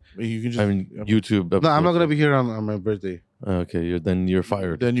oh. You can just. I mean, YouTube. No, I'm not going to episodes. be here on my birthday. Okay, then you're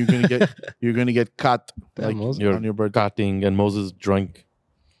fired. Then you're gonna get cut Damn, like, Moses. You're on your birthday. cutting, and Moses drunk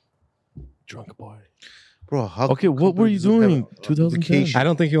boy. Bro, how Okay, what were you doing 2010? I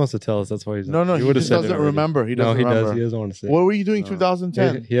don't think he wants to tell us. That's why he's No, he would've just said it doesn't already. remember. He No, doesn't he remember. does. He doesn't want to say. What were you doing No.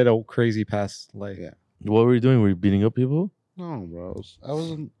 2010? He had a crazy past life. Yeah. What were you doing? Were you beating up people? No, bro. I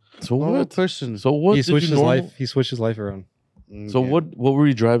was a So normal what? person. So what? He did switched you his normal- life. He switched his life around. So Yeah. what were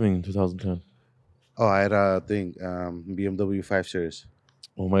you driving in 2010? Oh, I had a thing, BMW 5 Series.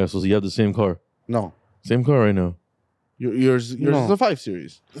 Oh my god! So you have the same car, No, same car right now? Yours No. is a 5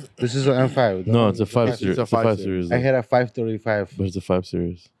 Series. this is an M5. No, it's a 5 It's series. a It's a 5 5 series. I had a 535. But it's a 5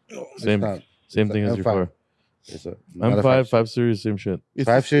 series. It's Same not. same it's thing a as your M5. car. It's a not a M5 5 series, same shit. It's,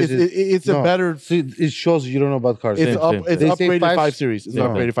 5 Series it's a no. better. See, it shows you don't know about cars. It's Same, up. same. It's They say upgraded 5, 5 Series. It's Same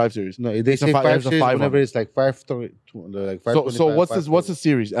an upgraded 5 Series. No, they It's a say fi- 5 there's a Series 5 on whenever it. it's like 530, like So 525, what's the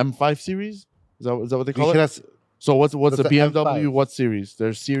series? M5 series? Is that what they call it? Because So what's the That's a BMW? M5. What series?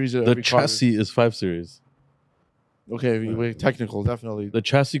 There's series of The every car. chassis is 5 series. Okay, we technical definitely. The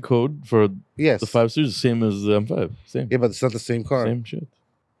chassis code for yes, the 5 series is the same as the M5. Same. yeah, but it's not the same car. Same shit.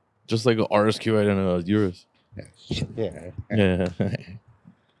 Just like a RSQ and a Urus. Yeah. Yeah.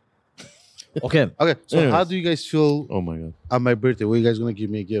 Okay, Okay, so Anyways. how do you guys feel Oh my god. on my birthday? What are you guys gonna give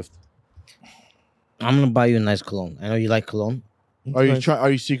me a gift? I'm gonna buy you a nice cologne. I know you like cologne. Are you Nice.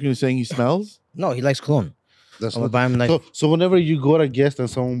 Are you secretly saying he smells? No, he likes cologne. That's I'm gonna not. buy him like. So whenever you go to a guest and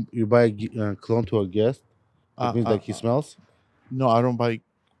someone you buy a clone to a guest, it Uh, means like he smells. No, I don't buy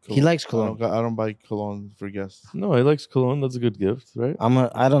He likes I cologne. don't buy cologne for guests. No, he likes cologne. That's a good gift, right?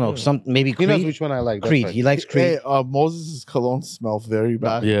 I don't know. Maybe He knows Creed. which one I like. That's Creed. right. He likes Creed. Hey, Moses' cologne smells very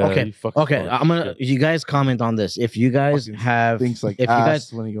bad. Yeah. Okay. he fucking Okay. sucks. I'm gonna. You guys comment on this. If you guys Fucking have, Thinks like if you ass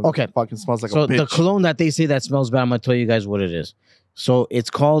guys, when he goes, okay. fucking smells like so a bitch. the cologne that they say that smells bad, I'm gonna tell you guys what it is. So it's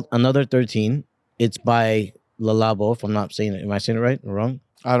called Another 13. It's by Le Labo. If I'm not saying it, am I saying it right or wrong?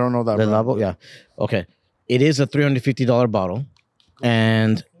 I don't know that. Le brand. Labo. Yeah. Okay. It is a $350 bottle,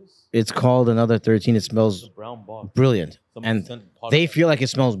 and it's called Another 13. It smells brown box. brilliant, and they feel like it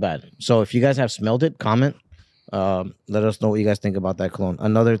smells bad. So if you guys have smelled it, comment. Let us know what you guys think about that cologne.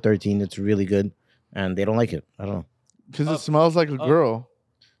 Another 13. It's really good, and they don't like it. I don't know. Because it smells like a girl.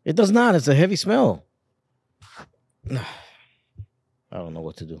 It does not. It's a heavy smell. I don't know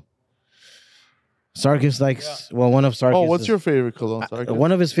what to do. Sarkis likes one of Sarkis. Oh, what's your favorite cologne? Sarkis?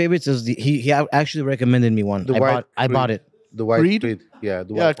 one of his favorites is he actually recommended me one. The I white bought it. The white Creed? Creed. Yeah,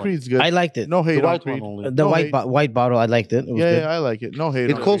 the Yeah, white one. Creed's good. I liked it. No hate The on white Creed. one only. The No white hate. white bottle. I liked it. It was Yeah, good. yeah, I like it. No hate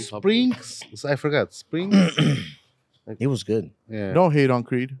It on called Creed. Springs. I forgot. Springs. It was good. Yeah. No hate on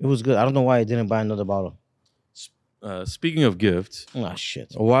Creed. It was good. I don't know why I didn't buy another bottle. Speaking of gifts, Ah,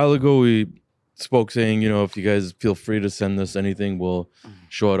 shit. a while ago we spoke saying, if you guys feel free to send us anything, we'll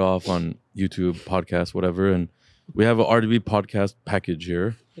show it off on YouTube, podcast, whatever. And we have a RDB Podcast package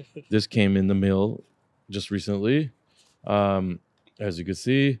here. This came in the mail just recently. As you can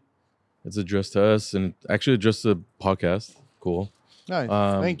see, it's addressed to us and actually addressed to the podcast. Cool. Nice.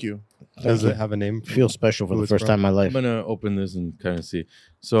 Thank you. Does it have a name? Feel special for Who the it's first from? time in my life. I'm gonna open this and kind of see.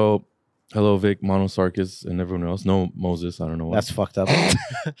 So, hello Vic, Mono Sarkis, and everyone else. No Moses, I don't know why. That's fucked up.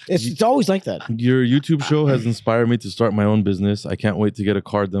 it's always like that. Your YouTube show has inspired me to start my own business. I can't wait to get a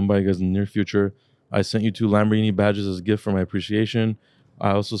car done by you guys in the near future. I sent you 2 Lamborghini badges as a gift for my appreciation.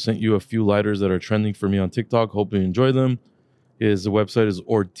 I also sent you a few lighters that are trending for me on TikTok. Hope you enjoy them. His website is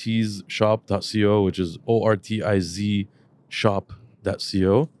ortizshop.co, which is ORTIZ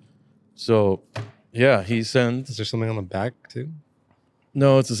shop.co. So, yeah, he sent. Is there something on the back too?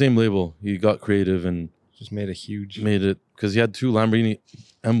 No, it's the same label. He got creative and Just made a huge. made it because he had 2 Lamborghini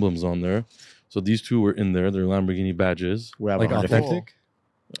emblems on there. So these 2 were in there. They're Lamborghini badges. We have Like 150. authentic?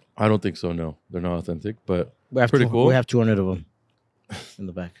 I don't think so. No, they're not authentic. But We have Pretty cool. We have 200 of them in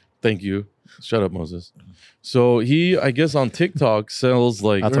the back. thank you. Shut up, Moses. So he, I guess, on TikTok sells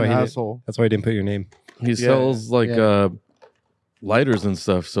like That's You're why an he did- asshole. That's why I didn't put your name. he sells like Yeah. lighters and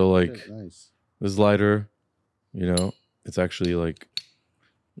stuff. So like Nice. this lighter, it's actually like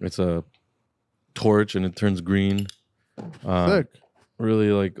it's a torch and it turns green. Sick. Really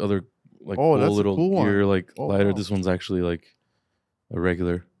like other like Oh, cool that's a little cool one. gear like Oh, lighter. wow. This one's actually like a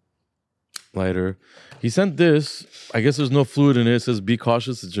regular lighter. He sent this. I guess there's no fluid in it. It says be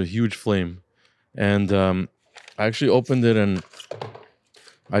cautious. It's a huge flame. And I actually opened it and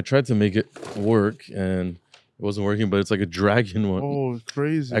I tried to make it work and it wasn't working, but it's like a dragon one. Oh,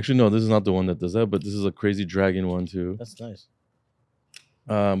 crazy. Actually, no, this is not the one that does that, but this is a crazy dragon one too. That's nice.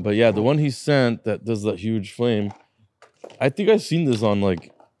 But yeah, the one he sent that does that huge flame, I think I've seen this on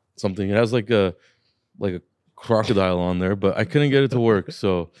like something. It has like a crocodile on there, but I couldn't get it to work.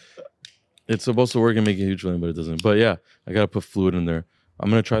 So it's supposed to work and make a huge flame, but it doesn't. But yeah, I gotta put fluid in there. I'm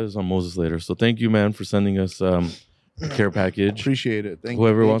gonna try this on Moses later. So thank you, man, for sending us a care package. Appreciate it. Thank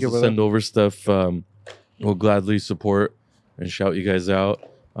Whoever you. wants to send over stuff, we'll gladly support and shout you guys out.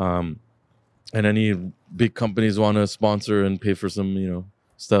 And any big companies want to sponsor and pay for some,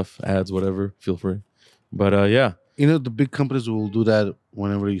 stuff, ads, whatever, feel free. But yeah, The big companies will do that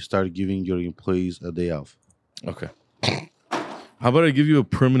whenever you start giving your employees a day off. okay. How about I give you a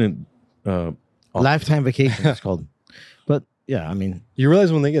permanent? Lifetime vacation, it's called. But yeah, I mean, You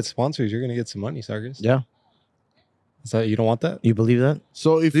realize when they get sponsors, you're gonna get some money, Sarkis. yeah. Is that you don't want that? You believe that?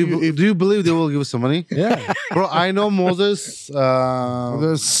 So if Do you you, do you believe they will give us some money? Yeah. Bro, I know Moses.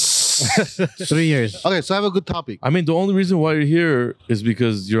 this 3 years. Okay, so I have a good topic. I mean, the only reason why you're here is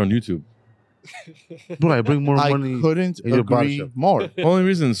because you're on YouTube. Bro, I bring more I money. couldn't in your agree barbershop. more. Only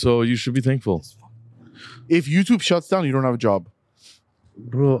reason. So you should be thankful. If YouTube shuts down, you don't have a job.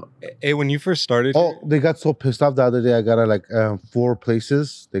 Bro, Hey, when you first started, oh, they got so pissed off the other day. I got like 4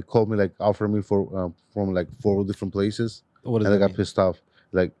 places. They called me like offering me for from like 4 different places, what does and I that got mean? pissed off.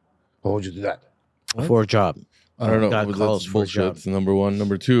 Like, why would you do that? For a job. I don't know. got but calls that's for a bullshit. job. Number one.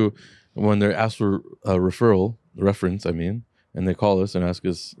 Number two, when they're asked for a reference, and they call us and ask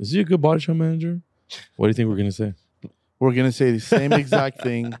us, "Is he a good body shop manager?" What do you think we're gonna say? We're gonna say the same exact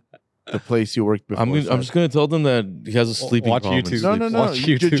thing. The place you worked before. I'm said. just gonna tell them that he has a sleeping watch problem. YouTube. No, no, no. Watch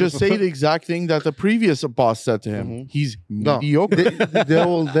You YouTube. just say the exact thing that the previous boss said to him. Mhm. He's No, mediocre.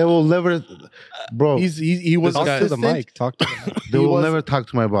 they will never. bro. he was Talk to the assistant. mic. Talk to the mic. They he will was- never talk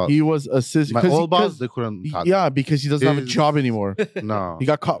to my boss. He was assistant. My old boss, they couldn't talk. Yeah, because he doesn't have a He's- job anymore. No, He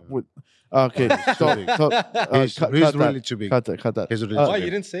got caught with. Okay, so He's cut he's that. really too big. Cut that. He's really Why too you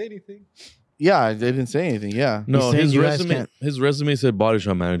big. didn't say anything? Yeah, they didn't say anything. Yeah. No, saying his you guys resume. can't- His resume said body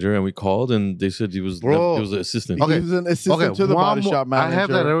shop manager, and we called, and they said he was Bro. an assistant. Okay. He was an assistant to the one body more- shop manager. I have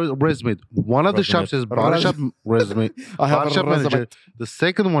that resume. One of the Resume. shops says body shop resume. I have Body a shop resume. manager. The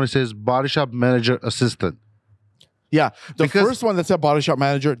second one says body shop manager assistant. Yeah, the Because- first one that said body shop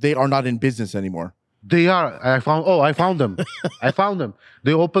manager, they are not in business anymore. They are. I found them. I found them.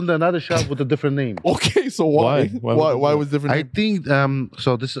 They opened another shop with a different name. Okay, so why? Why? Why was different? I think.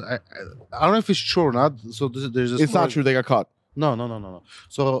 So this is. I don't know if it's true or not. So there's. This It's not true. They got caught. No.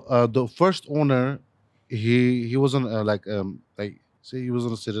 So the first owner, he wasn't like say he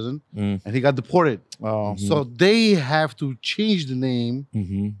wasn't a citizen, Mm. and he got deported. Oh, So they have to change the name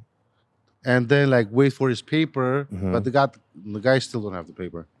Mm-hmm. and then like wait for his paper, Uh-huh. but the guy still don't have the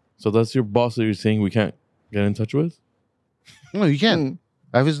paper. So that's your boss that you're saying we can't get in touch with? No, you can't.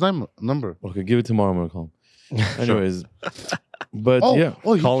 I have his number. Okay, give it tomorrow. I'm gonna call him. Anyways, but yeah,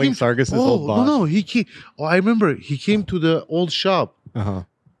 he Calling came, Sarkis his old boss. No, he came. Oh, I remember he came to the old shop. Uh-huh.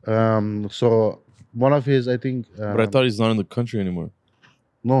 So one of his, I think. but I thought he's not in the country anymore.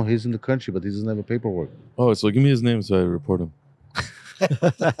 No, he's in the country, but he doesn't have a paperwork. Oh, so give me his name so I report him.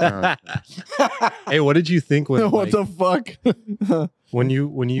 Uh, Hey, what did you think when what like, the fuck? when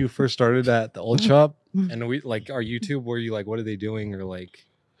you first started at the old shop and we like our YouTube? Were you like, what are they doing? Or like,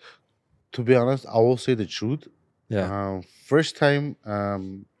 to be honest, I will say the truth. yeah, First time,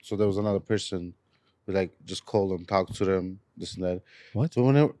 so there was another person. We like just called them, talked to them, this and that. what? So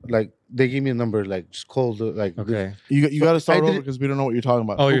whenever like they gave me a number, like just call the like. Okay. You So got to start I over didn't- because we don't know what you're talking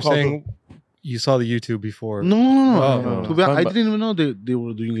about. Oh, Who you're called saying you saw the YouTube before? No, Oh, no. no. To be honest, I But- didn't even know they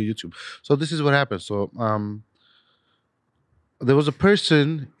were doing a YouTube. So this is what happened. So there was a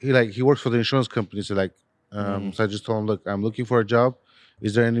person. He works for the insurance company. So so I just told him, look, I'm looking for a job.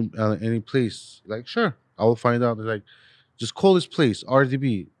 Is there any place? Like, sure, I will find out. They're like, just call this place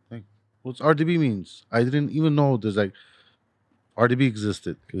RDB. Like, what's RDB means? I didn't even know there's like RDB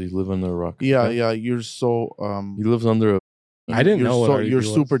existed. Because he lives under a rock. Yeah, yeah. You're so He lives under a. I didn't you're know what so, RDB you're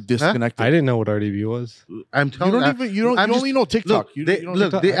was. super disconnected. I didn't know what RDB was. I'm You telling don't you. even you don't I'm you just- only know TikTok. Look, You they, don't look,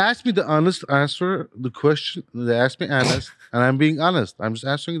 TikTok. they asked me the honest answer, the question. They asked me honest, and I'm being honest. I'm just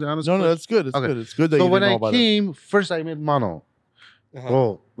answering the honest No, question. that's good. It's Okay. good. It's good that So you when didn't know I about it. came, first I met Mano. Uh-huh.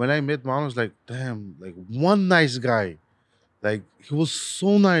 Bro, when I met Mano, I was like, damn, like one nice guy. Like, he was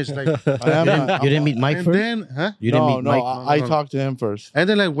so nice. Like, I am not- You didn't meet Mike and first? then, huh? You didn't no, meet no, Mike? I No. talked to him first. And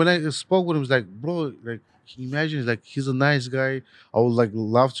then, like, when I spoke with him, it was like, bro, like, can you imagine? He's like, he's a nice guy. I would, like,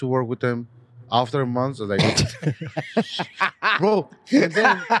 love to work with him. After a month, I was like, bro. And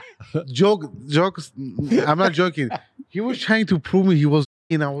then, jokes. I'm not joking. He was trying to prove me he was,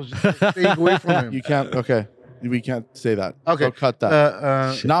 and I was just staying away from him. You can't. Okay, we can't say that. Okay. So cut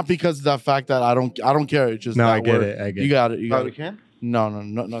that. Not because of the fact that I don't care. It's just No, that I get word. it. I get You it. got it. You got we it. can? No,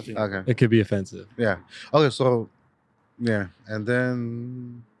 nothing. Okay. It could be offensive. Yeah. Okay, so, yeah. And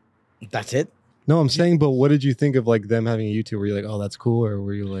then, That's it? No, I'm saying, but what did you think of like them having a YouTube? Were you like, oh, that's cool, or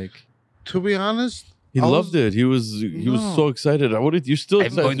were you like, to be honest, He I loved was- it. He was No. so excited. You're still I'm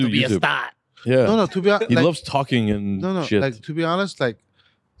excited going to to do be a YouTube. star. Yeah. no, to be honest, He like, loves talking and no, shit. like to be honest, like,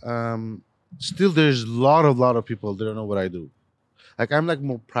 still there's a lot of people that don't know what I do. Like, I'm like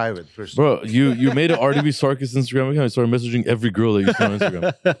more private person. Bro, you made an RDB Sarkis Instagram account. I started messaging every girl that you see on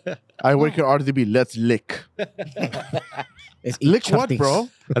Instagram. I work at RDB. Let's lick. It's Lick what, chopsticks. bro?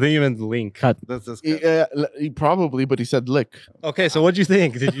 I think you meant Link. That's He probably, but he said lick. Okay, so what'd you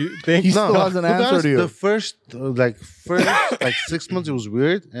think? Did you think? He still hasn't be answered honest, you. The first like 6 months it was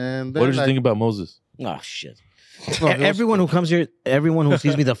weird, and then What did you like, think about Moses? Oh, shit. no, it was- Everyone who comes here, everyone who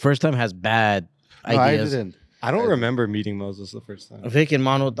sees me the first time has bad no, I ideas. didn't. I don't remember meeting Moses the first time. Vic and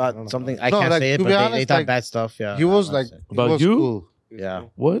Mono thought something. I No, can't like, say it, to but be they honest, thought like, bad stuff. Yeah, He was I'll like say. he About was you? cool. Yeah.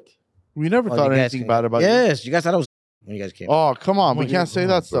 What? We never Oh, thought you guys anything can- bad about you. Yes, you guys thought I was when you guys came. Oh, come on. We my can't say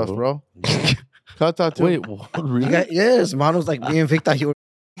God, that stuff, bro. bro. Cut that too. Wait, what? You Really? guys, yes, Mono's like me and Vic thought you were.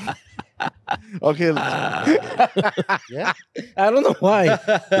 Okay. Yeah. I don't know why.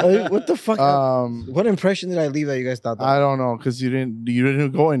 Like, what the fuck? What what impression did I leave that you guys thought that? I don't know, because you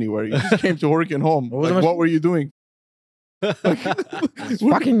didn't go anywhere. You just came to work and home. What was Like, my- what were you doing?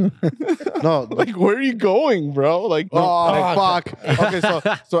 fucking. No, Like, where are you going, bro? Like, oh, fuck.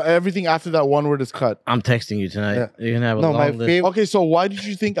 Okay, so everything after that one word is cut. I'm texting you tonight. Yeah. You're gonna have a no, long my list. favorite. Okay, so why did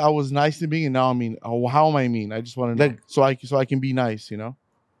you think I was nice to being and now I'm mean? Oh, how am I mean? I just want to know. Like- so I can be nice, you know?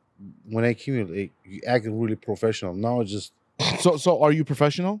 When I came here, like, you acted really professional. Now it's just So are you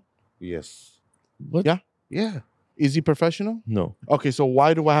professional? yes. What? Yeah. Yeah. Is he professional? No. Okay, so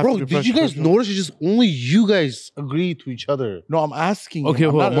why do I have Bro, to be did you guys professional? notice? It's just only you guys agree to each other. No, I'm asking. Okay,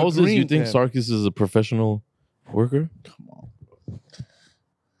 I'm well, not Moses, agreeing you to think him. Sarkis is a professional worker? Come on.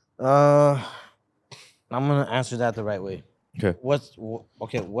 I'm gonna answer that the right way. Okay. What's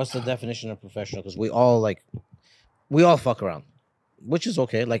the definition of professional? Because we all fuck around, which is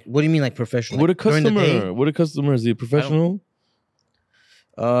okay. Like, what do you mean, like professional? Would a Like, during the day? customer? Would a customer is he a professional?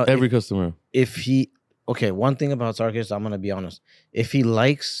 Every customer. If he one thing about Sarkis, I'm gonna be honest. If he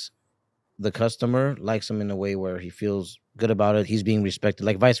likes the customer, likes him in a way where he feels good about it, he's being respected,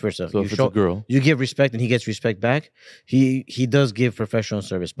 like vice versa. So if it's a girl, You give respect and he gets respect back. He does give professional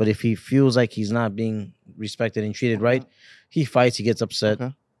service. But if he feels like he's not being respected and treated right, he fights, he gets upset.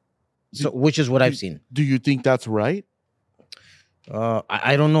 Okay. So which is what I've seen. Do you think that's right?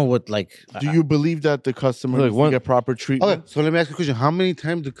 I don't know what like Do you believe that the customer Look, needs to one- get proper treatment? Okay, so let me ask you a question. How many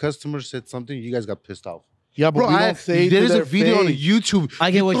times the customer said something you guys got pissed off? Yeah, but Bro, we don't say there to is a their video on face. YouTube. I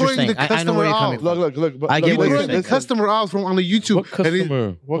get what you're throwing saying. the I know where you're customer coming out. from. Look. But I get You're what you're throwing the saying. customer out from on the YouTube. what customer?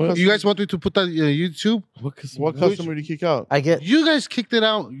 What What, customer? You guys want me to put that on YouTube? what customer? What customer did you kick out? I get You guys kicked it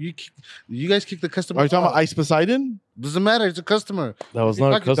out. You guys kicked the customer Are you talking out. about Ice Poseidon? Doesn't matter. It's a customer. That was not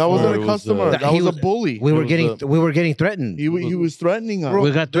a That customer. That wasn't it a was, customer. That That he was a was- bully. we were was getting threatened. He was threatening us. Bro,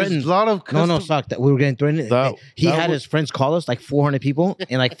 We got there's threatened. a lot of No, custom- suck that we were getting threatened. That- he that had was- his friends call us like 400 people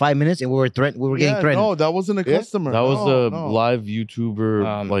in like 5 minutes, and we were threatened. We were getting threatened. No, that wasn't a Yeah? customer. that was No, a no. live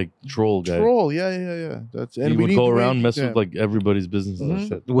YouTuber like troll guy. troll. Yeah. That's He we would need go to around make- mess yeah. with like everybody's business and Mhm.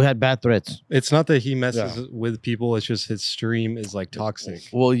 shit. We had bad threats. It's not that he messes with people. It's just his stream is like toxic.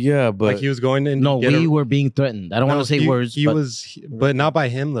 Well, yeah, but Like he was going in. No, to get we a- were being threatened. I don't No, want to say he, words. He but, but not by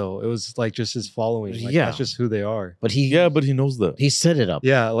him though. It was like just his following. Like, Yeah. that's just who they are. but he yeah, but he knows that. he set it up.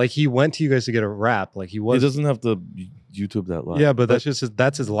 Yeah, like he went to you guys to get a rap. Like he He was. doesn't have to YouTube that live. Yeah, but that's just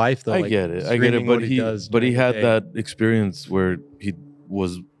that's his life though. I like, get it. streaming But what he does but he during the had day. that experience where he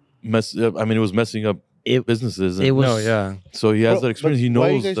was it was messing up It- businesses. And It was No, yeah. so he has Bro, that experience. but He Why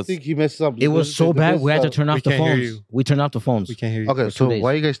you knows guys that's think he messed up? it was so bad. We had to turn off We the can't hear phones. you. We turned off the phones. We can't hear you. Okay, for so 2 days.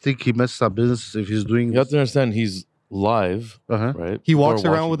 why you guys think he messed up business if he's doing? you have to understand he's live, Uh-huh. right? He People walks are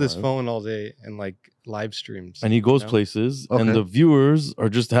around watching with his live. phone all day and like live streams. And he goes you know? places, Okay. and the viewers are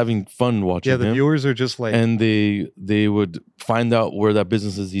just having fun watching Yeah, the him. viewers are just like And they would find out where that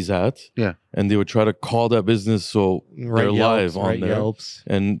business is he's at. Yeah. And they would try to call that business so right they're live on right there. Yelps.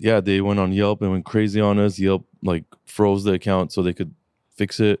 And yeah, they went on Yelp and went crazy on us. Yelp like froze the account so they could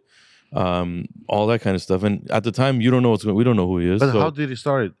fix it. All that kind of stuff. And at the time, you don't know what's going. We don't know who he is. But so how did he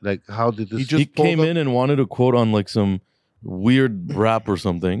start it? Like, how did this? He just he pulled came up- in and wanted a quote on like some weird rap or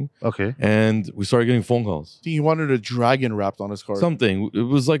something, Okay. and we started getting phone calls. I think he wanted a dragon wrapped on his car. Something. It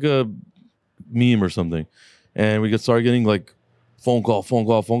was like a meme or something, and we started getting like phone call,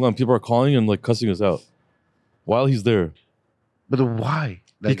 and people are calling and like cussing us out while he's there. But why?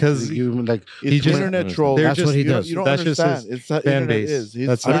 Like, Because you like It's he just- internet troll. They're That's just- what he You don't- does. You don't That's just understand. his It's that fan internet base. is. His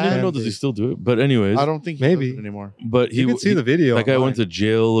That's I don't fan even know. Does he still do it? But anyways, I don't think he Maybe. does it anymore. but You can see the video. That guy online. went to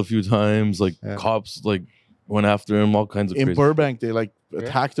jail a few times. Like Yeah. cops like went after him. All kinds of In crazy. Burbank, they like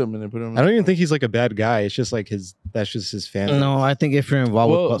attacked him and they put him. I don't even think he's like a bad guy. It's just like that's just his fan. No, I think if you're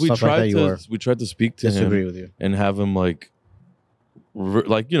involved Well, with we stuff like tried that, you are. to speak to Disagree him with you. and have him like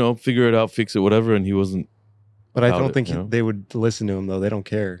figure it out, fix it, whatever. And he wasn't. But I about don't it, think you know? they would listen to him though. They don't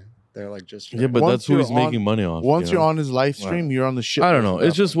care. They're like just Yeah, but Once that's who you're he's on- making money off. Once you you're know? on his live stream, you're on the shit. I don't know. list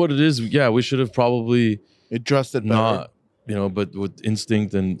It's just what it is. Yeah, we should have probably addressed it better. not, but with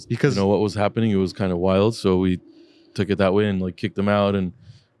instinct and Because- what was happening, it was kind of wild. So we took it that way and like kicked him out and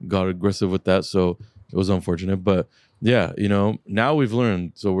got aggressive with that. So it was unfortunate, but yeah, now we've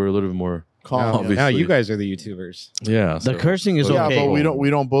learned, so we're a little bit more Calm. now, obviously. now you guys are the YouTubers. Yeah, The so- cursing is Yeah, okay. but we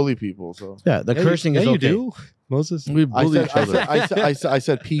don't bully people. So Yeah, the Yeah, cursing is you okay. do, Moses. We I bully said, each other. I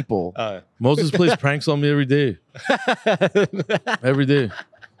said people. Moses plays pranks on me every day, every day.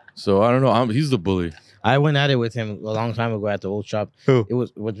 So I don't know. He's the bully. I went at it with him a long time ago at the old shop. Who? It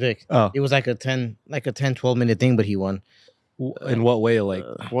was with Vic. Oh, It was like a 10, 12 minute thing, but he won. in what way? Like,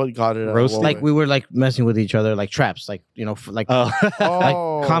 What got it? Roast- What Like way? we were like messing with each other, like traps, like like oh,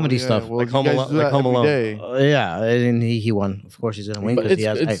 Oh, comedy stuff. Well, Like you Home guys Alone- do like that Home every Alone. day. yeah, and he won. Of course, he's gonna win But because he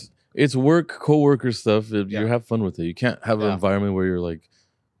has. it's work, co-worker stuff. You Yeah. have fun with it. You can't have an Yeah. environment where you're like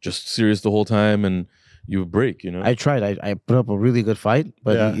just serious the whole time and you break. I tried. I put up a really good fight,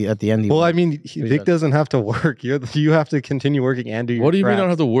 but Yeah. at the end, he well, won. I mean, Vic doesn't have to work. You have to continue working and do your. What do you mean I don't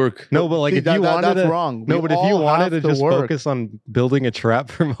traps. have to work? No, but like See, if you wanted that's to, wrong. no, We but if you all wanted have to just work. focus on building a trap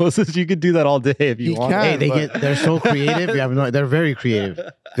for Moses, you could do that all day if you He wanted. can. Hey, but- they're so creative. You have no, they're very creative,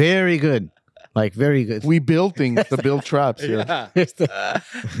 very good. Like very good. We build things to build traps here,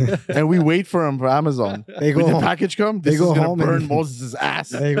 and we wait for them for Amazon. They go When the home. package come, They this go is gonna home burn and- Moses' ass.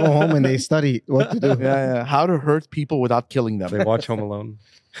 They go home and they study what to do. Yeah, how to hurt people without killing them. They watch Home Alone.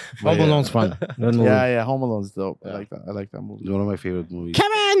 Home Yeah. Alone's fun. Good movie. Yeah, Home Alone's dope. I like that. I like that movie. It's one of my favorite movies.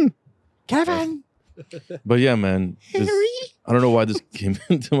 Kevin. But yeah, man. I don't know why this came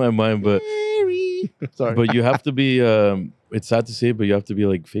into my mind, but Sorry. but you have to be. It's sad to say, but you have to be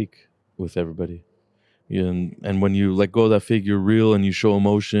like fake with everybody. And when you let go of that fake, you're real and you show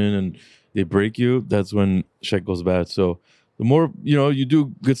emotion and they break you. That's when shit goes bad. So the more you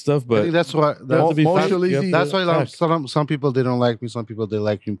do good stuff, I but think that's why. you have to be Most fast. lazy- You have to That's be why fast. some people they don't like me. Some people they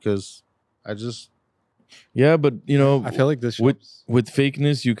like me because I just. Yeah, but I feel like this with shows- with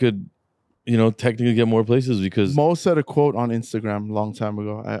fakeness, you could technically get more places because Mo said a quote on Instagram a long time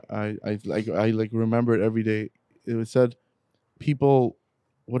ago. I remember it every day. It said, "People,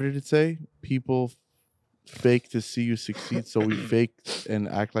 what did it say? People fake to see you succeed, so we fake and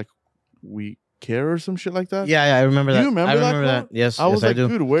act like we care or some shit like that." Yeah, I remember Do that. you remember I that remember that. quote? Yes, I was yes, like, I do.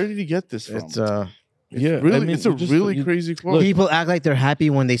 dude, where did he get this from? It's yeah, really, I mean, it's a just- really you- crazy quote. people act like they're happy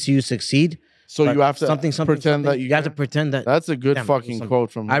when they see you succeed. So but you have to pretend that you have to care? pretend that. That's a good Damn, fucking some-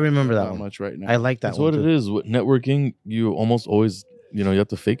 quote from. I remember that not one. much right now. I like that That's one what too. it is. With networking, you almost always you have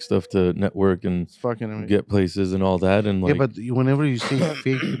to fake stuff to network and It's fucking amazing. get places and all that. And like, Yeah, but whenever you say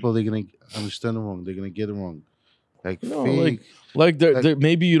fake people, they're gonna understand it wrong. They're gonna get it wrong. Like No, fake.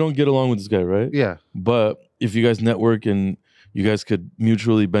 maybe you don't get along with this guy, right? Yeah. But if you guys network and you guys could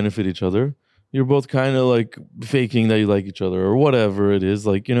mutually benefit each other, you're both kind of like faking that you like each other or whatever it is,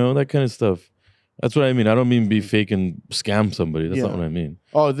 like that kind of stuff. That's what I mean. I don't mean be fake and scam somebody. That's not Yeah. what I mean.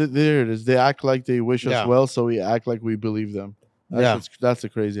 Oh, there it is. They act like they wish Yeah. us well, so we act like we believe them. That's a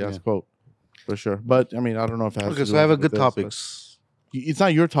crazy ass Yeah. quote, for sure. But I mean, I don't know if it has. Okay, to so do I have a with good this, topics. but It's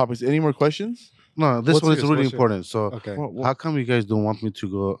not your topics. Any more questions? No, this What's one is yours? really What's your- important. So, Okay. how come you guys don't want me to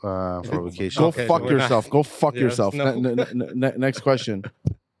go for vacation? Go Okay, fuck we're not- yourself. Go fuck Yes, yourself. no. Next question.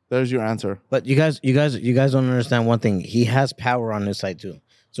 There's your answer. But you guys don't understand one thing. He has power on his side too.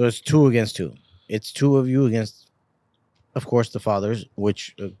 So it's 2 against 2. It's 2 of you against, of course, the fathers.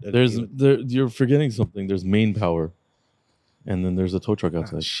 Which You're forgetting something. There's main power, and then there's a tow truck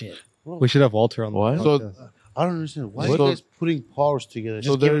outside. shit. we should have Walter on the Why? So- podcast. I don't understand. Why So- are you guys putting powers together?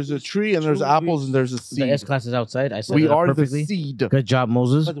 So there's a tree and there's two apples weeks. and there's a The S seed. class is outside. I said We it up are the perfectly. seed. Good job,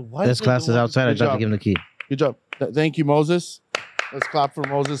 Moses. But why This do they class is want- outside. I Good tried to job. give him the key. Good job. Thank you, Moses. Let's clap for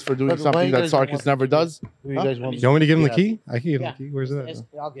Moses for doing But why something you that guys don't Sarkis want never to do does. You guys want You want me to give him the Yeah. key? I can give him the key. Where's that?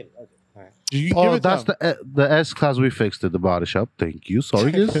 I'll get it. You give Oh, it that's to him. the S class we fixed at the body shop. Thank you.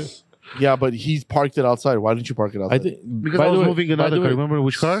 Sorry, guys. Yeah, but he's parked it outside. Why didn't you park it outside? I think Because by I the was way- moving by another the car. way, Remember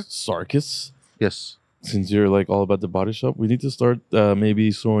which car? Sarkis. Yes. Since you're like all about the body shop, we need to start maybe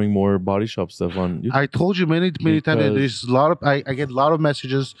showing more body shop stuff on YouTube. I told you many times. Because- There's a lot of I get a lot of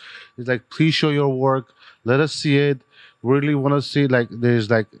messages. It's like, please show your work. Let us see it. Really want to see there's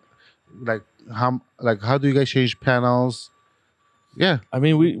how do you guys change panels? Yeah. I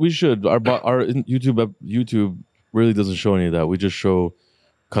mean, we should. Our YouTube really doesn't show any of that. We just show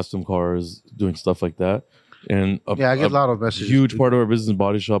custom cars doing stuff like that. And Yeah, I get a lot of messages. huge part of our business,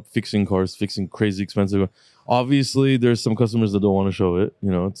 body shop, fixing cars, fixing crazy expensive. Obviously, there's some customers that don't want to show it.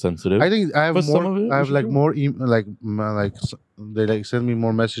 It's sensitive. I think I have But some more. of it I we have should like do. more they send me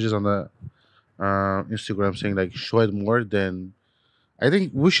more messages on the Instagram saying show it more. Than I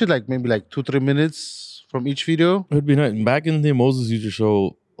think we should maybe 2-3 minutes from each video. It would be nice. Back in the day, Moses used to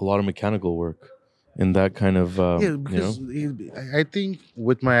show a lot of mechanical work and that kind of. Yeah, because I think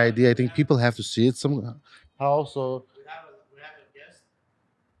with my idea, I think people have to see it somehow. So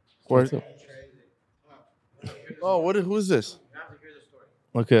Where- What's up? Oh, who is this?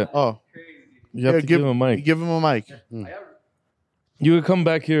 Okay, Oh, you have here, to give him a mic. Give him a mic. You would come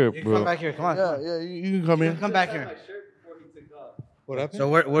back here, bro. Come back here. Come on. Yeah, you can come here. Come back here. What happened? So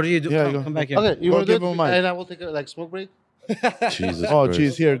what do you do? Yeah, come, go. come back here. okay, you Go want to give do him it, a mic. and I will take a smoke break. Jesus. Oh, Christ.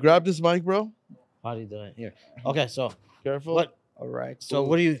 jeez. Here, grab this mic, bro. How do you do it? Here. Okay. So Careful. what? All right. So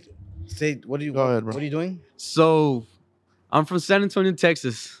what do you say? What do you? Go ahead, bro. What are you doing? So, I'm from San Antonio,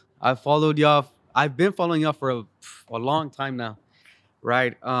 Texas. I've been following y'all for a long time now,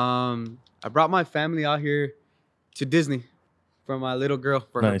 right? I brought my family out here to Disney for my little girl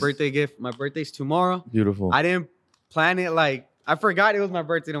for her Nice. birthday gift. My birthday's tomorrow. Beautiful. I didn't plan it I forgot it was my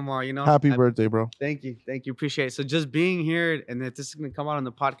birthday tomorrow. Happy I- birthday, bro. Thank you, appreciate it. So just being here and that this is gonna come out on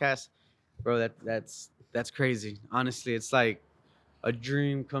the podcast, bro. That's crazy. Honestly, it's like a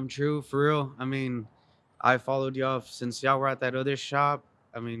dream come true for real. I mean, I followed y'all since y'all were at that other shop.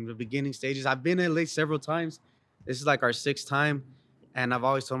 I mean, the beginning stages. I've been in late several times. This is like our 6th time, and I've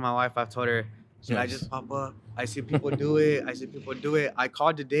always told my wife. I've told her, Should I just pop up? I see people do it. I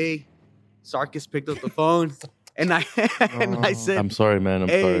called today. Sarkis picked up the phone, and I said, I'm sorry, man. I'm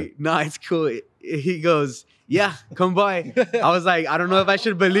hey, sorry. no, it's cool. He goes, yeah, come by. I was like, I don't know if I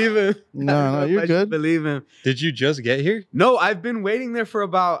should believe him. No, you're good. Believe him. Did you just get here? No, I've been waiting there for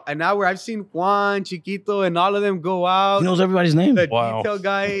about an hour. I've seen Juan, Chiquito, and all of them go out. He knows everybody's name. The Wow. detail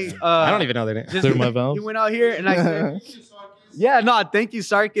guy. I don't even know their name. just- Clear my valves. He went out here, and I said, yeah, no, thank you,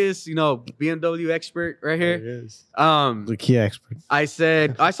 Sarkis. You know, BMW expert right There here. it is. The key expert. I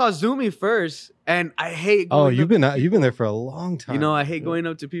said I saw Zoomy first, and I hate. Oh, going you've up- been there for a long time. You know, I hate going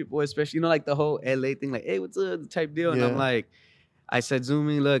up to people, especially like the whole LA thing, like, hey, what's up, type deal. And I'm Yeah. like, I said,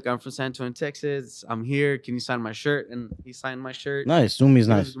 Zoomy, look, I'm from San Antonio, Texas. I'm here. Can you sign my shirt? And he signed my shirt. Nice. Zumi's He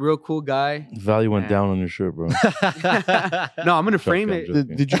nice. was a real cool guy. Value went Man. down on your shirt, bro. No, I'm gonna frame Joking, it.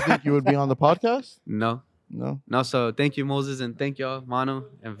 joking. Did you think you would be on the podcast? No, No. no. So thank you, Moses, and thank y'all, Mano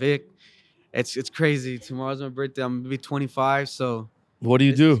and Vic. It's crazy. Tomorrow's my birthday. I'm gonna be 25. So What do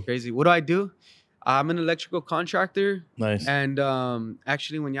you this is do? crazy. What do? I'm an electrical contractor. Nice. And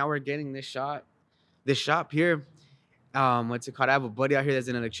actually, when y'all were getting this shop here, what's it called? I have a buddy out here that's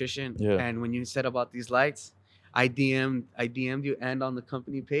an electrician. Yeah. And when you said about these lights, I DM'd you and on the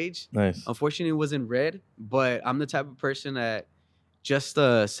company page. Nice. Unfortunately, it wasn't read, but I'm the type of person that just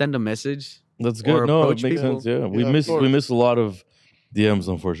send a message. That's or good. No, it approach makes people. sense. Yeah, Yeah, of we course. miss a lot of DMs,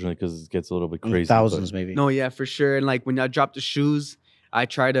 unfortunately, because it gets a little bit crazy. Thousands, maybe. No, yeah, for sure. And like when y'all drop the shoes, I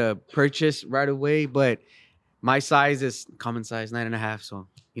try to purchase right away, but my size is common size, 9.5. So,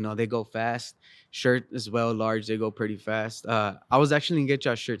 you know, they go fast. Shirt as well, large, they go pretty fast. I was actually gonna get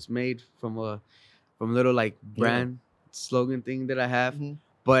y'all shirts made from a little like brand slogan thing that I have. Mhm.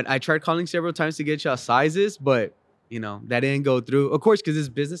 But I tried calling several times to get y'all sizes, but you know, that didn't go through. Of course, because it's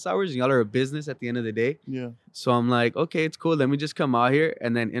business hours and y'all are a business at the end of the day. Yeah. So I'm like, okay, it's cool. Let me just come out here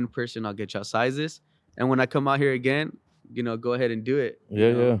and then in person I'll get y'all sizes. And when I come out here again, you know, go ahead and do it. you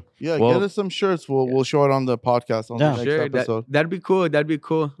Yeah, know? yeah. Yeah, Well- get us some shirts. We'll show it on the podcast on Yeah. the next Sure, episode. that'd be cool. That'd be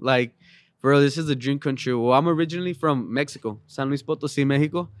cool. Like, bro, this is a dream come true. Well, I'm originally from Mexico, San Luis Potosí,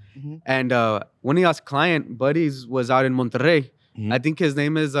 Mexico. Mhm. And one of y'all's client buddies was out in Monterrey. Mhm. I think his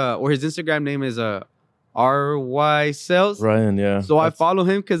name is, or his Instagram name is RY Sales. Ryan, yeah. So I That's- follow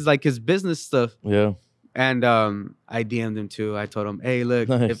him because like his business stuff. Yeah. And I DM'd him too. I told him, hey, look,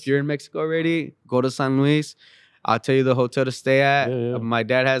 Nice. if you're in Mexico already, go to San Luis. I'll tell you the hotel to stay at. Yeah, yeah. My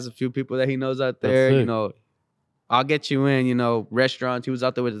dad has a few people that he knows out That's there. You sick. know, I'll get you in, you know, restaurants. He was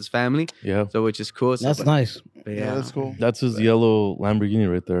out there with his family. Yeah. So which is cool. So, That's nice. but Yeah, that's cool. That's his yellow Lamborghini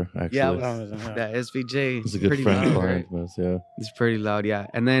right there, actually. Yeah, that SVJ. He's a is good pretty friend loud, of right? mine. Yeah. It's pretty loud, yeah.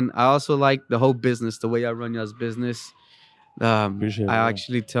 And then I also like the whole business, the way I run y'all's business. Appreciate it, I yeah.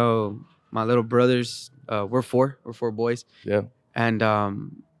 actually tell my little brothers, we're four boys. Yeah. And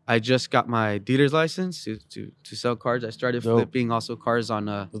I just got my dealer's license to sell cars. I started Dope. flipping also cars on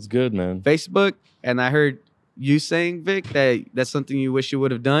That's good, man. Facebook, and I heard you saying, Vic, that that's something you wish you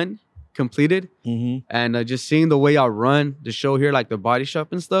would have done, completed. Mm-hmm. And just seeing the way I run the show here, like the body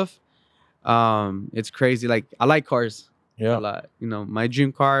shop and stuff, it's crazy. Like I like cars a Yeah. lot. You know, my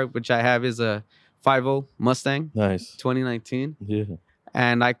dream car, which I have, is a 5.0 Mustang, Nice. 2019. Yeah.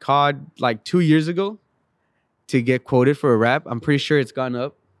 And I called like 2 years ago to get quoted for a wrap. I'm pretty sure it's gone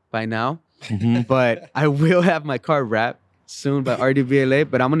up by now, Mhm. but I will have my car wrapped soon by RDB LA.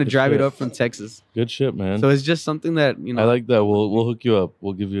 But I'm gonna Good drive it shit. up from Texas. Good shit, man. So it's just something that you know. I like that. We'll hook you up.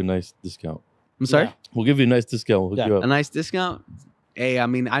 We'll give you a nice discount. I'm sorry, We'll give you a nice discount. We'll hook Yeah. you a up. nice discount. Hey, I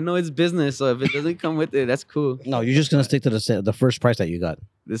mean, I know it's business, so if it doesn't come with it, that's cool. No, you're just gonna stick to the first price that you got.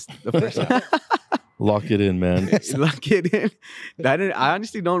 This the first Lock it in, man. lock it in. I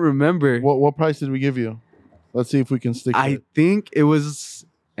honestly don't remember. What price did we give you? Let's see if we can stick to I it. think it was,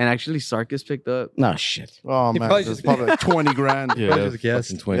 and actually Sarkis picked up. No shit. Oh He man, probably it's just- probably like 20 grand. Yeah, just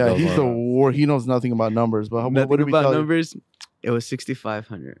guessed. fucking Yeah, $20 he's the off. war. He knows nothing about numbers. But what Nothing did we about tell you? numbers. It was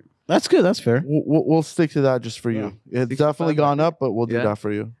 6,500. That's good. That's fair. We'll stick to that just for you. It's definitely 65. gone up, but we'll do Yeah. that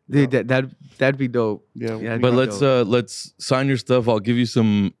for you. Dude, that'd be dope. Yeah. Yeah, But that'd be let's sign your stuff. I'll give you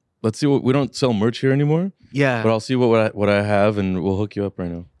some. Let's see what we don't sell merch here anymore, Yeah. but I'll see what I have and we'll hook you up right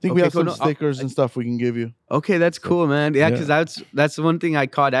now. I think we Okay, have cool. some No, stickers and stuff we can give you. Okay, that's cool, man. Yeah, Yeah. because that's one thing I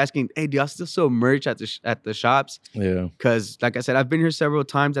caught asking. Hey, do y'all still sell merch at the shops? Yeah. Because like I said, I've been here several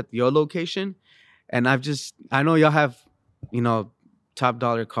times at your location, and I know y'all have, you know, top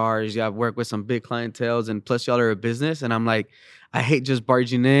dollar cars. Y'all work with some big clientels, and plus y'all are a business. And I'm like, I hate just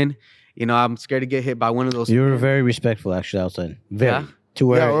barging in. You know, I'm scared to get hit by one of those. You were very respectful actually outside. Very. Yeah? To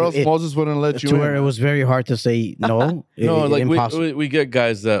where Yeah, or else it, Moses wouldn't let you to in. where it was very hard to say no. No, like impossible. we get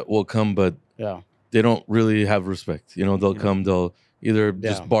guys that will come, but Yeah. they don't really have respect. You know, they'll come, they'll either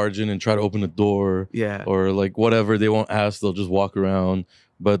just Yeah. barge in and try to open the door, Yeah. or like whatever they won't ask, they'll just walk around.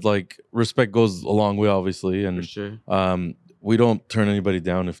 But like respect goes a long way, obviously, For and sure. we don't turn anybody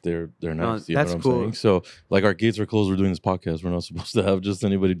down if they're No, nice. You know that's what I'm cool. saying? So like our gates are closed. We're doing this podcast. We're not supposed to have just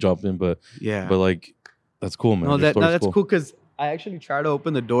anybody jump in, but Yeah. like that's cool, man. No, Your story's that's cool because I actually tried to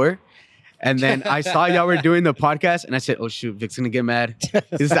open the door. And then I saw y'all were doing the podcast, and I said, "Oh shoot, Vic's gonna get mad."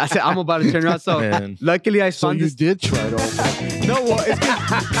 I said, "I'm about to turn around." So Man. luckily, I So found you this. did try to open. No, well, it's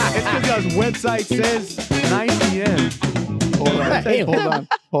because y'all's website says 9 p.m.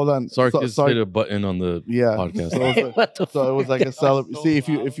 Hold on. Sarkis So- hit a button on the yeah. podcast. So it was, What the so it was like a celebration. See,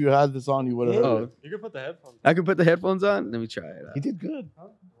 if you had this on, you would have heard Oh, it. You can put the headphones. I can put the headphones on. Let me try it. He did good.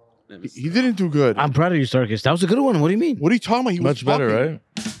 Let me see. He didn't do good. I'm proud of you, Sarkis. That was a good one. What do you mean? What are you talking about? He Much was better, talking. right?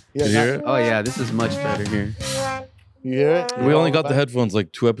 Yeah, You hear it? Oh yeah, this is much better here. You hear it? We only got the headphones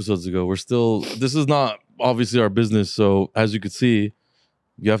like 2 episodes ago. We're still. This is not obviously our business, so as you could see,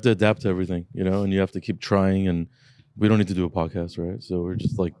 you have to adapt to everything, you know, and you have to keep trying. And we don't need to do a podcast, right? So we're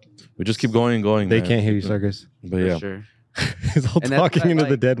just like we just keep going and going. They man. can't hear you, Sarkis. But For yeah, sure. He's all And that's talking not into the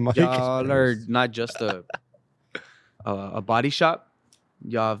like dead mic. Y'all are not just a body shop.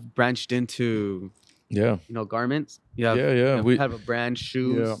 Y'all have branched into yeah, garments. You have, Yeah, yeah. You have, We- have a brand,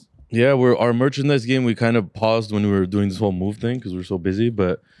 shoes. Yeah. We're our merchandise game. We kind of paused when we were doing this whole move thing because we're so busy,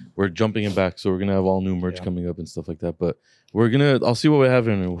 but we're jumping it back. So we're gonna have all new merch Yeah. coming up and stuff like that. But I'll see what we have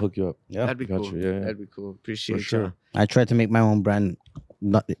in and we'll hook you up. Yeah. That'd be Got cool. you, yeah, yeah. That'd be cool. Appreciate For sure. y'all. I tried to make my own brand.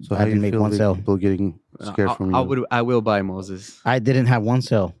 Not, So I how do you didn't make feel one like sale. people getting scared from you? I will buy Moses. I didn't have one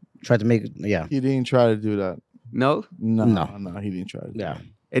sale. Tried to make. Yeah. He didn't try to do that. No, No, No. he didn't try to. Do Yeah.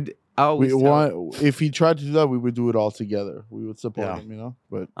 that. I always We tell- want if he tried to do that, we would do it all together. We would support Yeah. him, you know.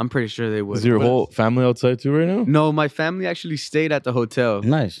 But I'm pretty sure they would. Is your But- whole family outside too right now? No, my family actually stayed at the hotel.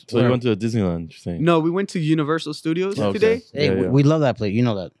 Nice. So you went to Disneyland, you're saying? No, we went to Universal Studios Okay. today. Hey, Yeah, yeah. we love that place. You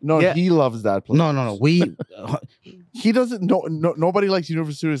know that. no, Yeah. he loves that place. No. We. He doesn't. No, nobody likes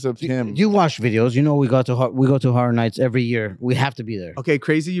Universal Studios except him. You watch videos. You know we go to Horror Nights every year. We have to be there. Okay,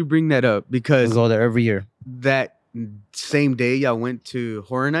 crazy you bring that up We because go there every year. that same day y'all went to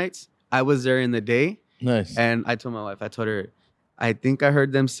Horror Nights. I was there in the day, Nice. and I told my wife. I told her, I think I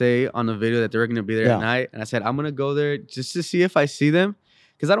heard them say on the video that they were gonna be there Yeah. at night, and I said I'm gonna go there just to see if I see them,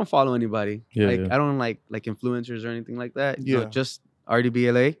 because I don't follow anybody. Yeah, like yeah. I don't like influencers or anything like that. You know, Yeah. just RDB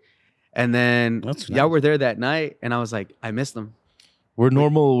LA. And then That's y'all nice. were there that night, and I was like, I missed them. We're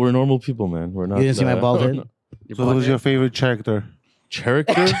normal people, man. We're not. You didn't see my bald head? Your So who's podcast? your favorite character?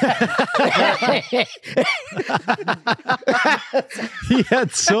 Character? He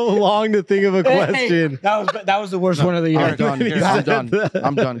had so long to think of a question. That was the worst one of the year. I'm done. He I'm said done. that.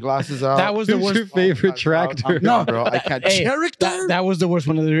 I'm done. Glasses out. That was the Who's worst. your favorite I'm tractor? done, bro. I can't. Hey, Character. that was the worst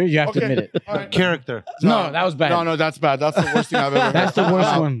one of the year. You have to Okay. admit it. Character. No, that was bad. No, that's bad. That's the worst thing I've ever heard. That's the worst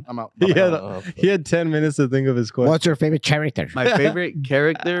I'm out. one. I'm out. He had 10 minutes to think of his question. What's your favorite character? My favorite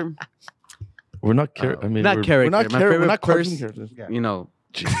character, We're not. I mean, not we're- character. We're not, my we're favorite not cartoon person, characters. you know,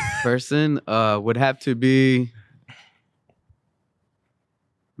 person would have to be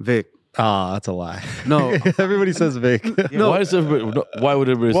Vic. Ah, that's a lie. No. Everybody says Vic. No. Why is everybody? Why would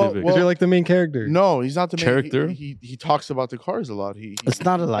everybody Well, say Vic? Because you're like the main character. No, he's not the main Character? He talks about the cars a lot. It's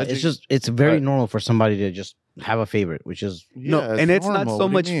not a lot. It's just it's very normal for somebody to just have a favorite, which is No, Yeah, and it's not normal. so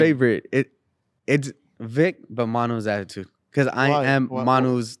What do you much mean? favorite. It's Vic, but Manu's attitude. Because I Why? am Why-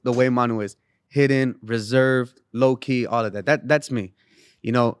 Manu's the way Manu is. Hidden, reserved, low key, all of that. That's me.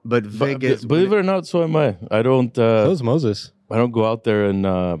 You know, but Vic But, is believe it or not, so am I. I don't. So is Moses. I don't go out there and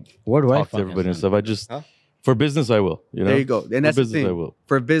where do I talk to find everybody and this? stuff. I just Huh? for business, I will. You know, There you go. And that's for the business, I thing. will.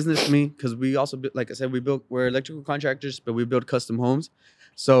 For business, me, because we also like I said, we're electrical contractors, but we build custom homes.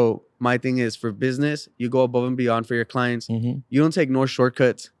 So my thing is for business, you go above and beyond for your clients. Mm-hmm. You don't take no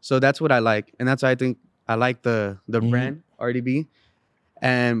shortcuts. So that's what I like. And that's why I think I like the Mhm. brand RDB.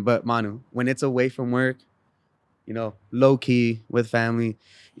 But Manu, when it's away from work, you know, low key with family,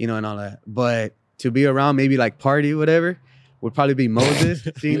 you know, and all that. But to be around, maybe like party, whatever, would probably be Moses,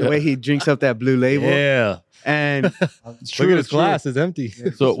 seeing the way he drinks up that blue label. Yeah. And Look at his glass. It's empty.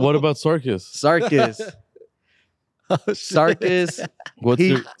 So what about Sarkis? Sarkis. Oh, shit. Sarkis. What's He-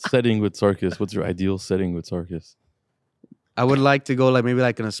 your setting with Sarkis? What's your ideal setting with Sarkis? I would like to go like maybe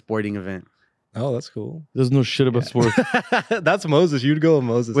like in a sporting event. Oh, that's cool. There's no shit about sports. That's Moses. You'd go with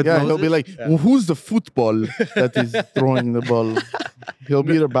Moses. With Yeah, he'll be Moses? like, well, who's the football that is throwing the ball? He'll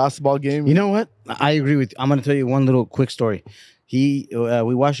be at a basketball game. You know what? I agree with you. I'm gonna tell you one little quick story. We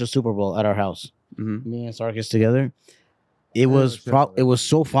watched the Super Bowl at our house. Mhm. Me and Sarkis together. It was it was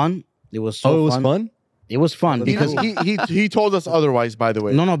so fun. It was so Oh, it was fun? It was fun he, because he told us otherwise, by the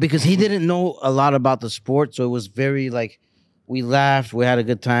way. no, because he didn't know a lot about the sport, so it was very like we laughed, we had a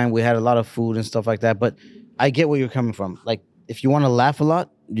good time, we had a lot of food and stuff like that. But I get where you're coming from. Like, if you want to laugh a lot,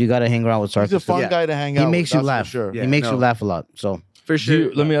 you got to hang around with Sarkis. He's a fun Yeah. guy to hang He out with. makes you that's for laugh. Sure. Yeah. He makes no. you laugh a lot. So For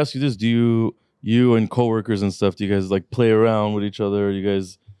sure. Let me ask you this: you and coworkers and stuff, do you guys like play around with each other? You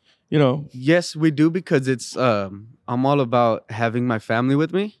guys, Yes, we do, because it's I'm all about having my family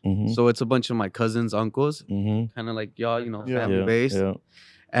with me. mhm, So it's a bunch of my cousins, uncles, mhm, kind of like y'all, Yeah. family yeah, based. yeah,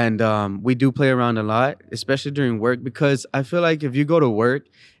 And we do play around a lot, especially during work, because I feel like if you go to work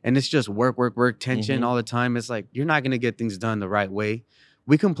and it's just work, tension Mhm. all the time, it's like you're not gonna get things done the right way.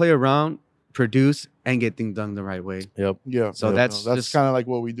 We can play around, produce, and get things done the right way. yep. Yeah. So You know, that's that's just- kind of like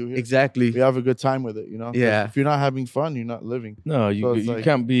what we do here. Exactly. We have a good time with it, you know. 'Cause Yeah. If you're not having fun, you're not living. No, So it's you like-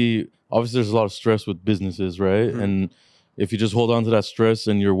 can't be. Obviously, there's a lot of stress with businesses, right? Mhm. And if you just hold on to that stress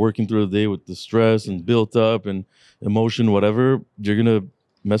and you're working through the day with the stress and built up and emotion, whatever, you're gonna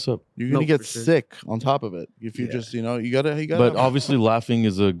mess up. You're No, gonna get for sure. sick on top of it if you Yeah. just, you gotta. But obviously, laughing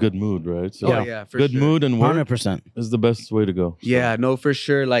is a good mood, right? So Oh yeah, for good sure. mood and work 100%. is the best way to go. So, Yeah, no, for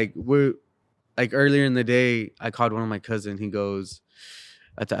sure. Like earlier in the day, I called one of my cousin. He goes,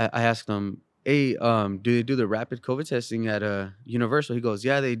 I asked him, "Hey, do they do the rapid COVID testing at Universal?" He goes,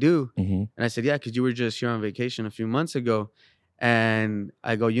 "Yeah, they do." mhm, And I said, "Yeah, because you were just here on vacation a few months ago." And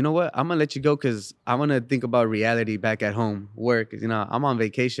I go, "You know what? I'm gonna let you go because I'm gonna think about reality back at home, work. I'm on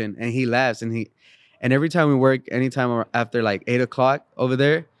vacation." And he laughs, and every time we work, anytime after like 8 o'clock over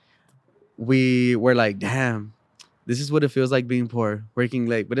there, we're like, "Damn, this is what it feels like being poor, working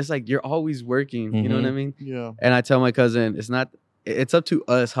late." But it's like you're always working. You know what I Mhm. mean? Yeah. And I tell my cousin, it's up to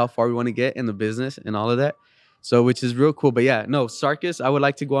us how far we want to get in the business and all of that. So, which is real cool. But yeah, no, Sarkis, I would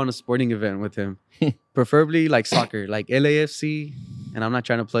like to go on a sporting event with him, preferably like soccer, like LAFC. And I'm not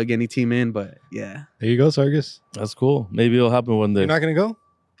trying to plug any team in, but yeah. There you go, Sargis. that's cool. Maybe it'll happen one day. You're not gonna go?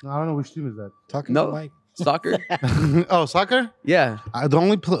 I don't know which team is that. Talking No. to Mike. Soccer? Oh, soccer? Yeah.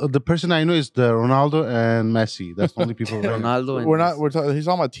 The person I know is the Ronaldo and Messi. That's the only people. Right? Ronaldo and We're not. We're talking. He's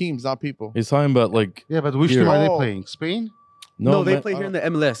talking about teams, not people. He's talking about like Yeah, but which Here. team are they Oh. playing? Spain? No, they man, play here in the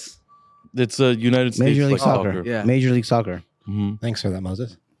MLS. It's a United States Major League like Soccer. soccer. Yeah. Major League Soccer. Mhm. Thanks for that,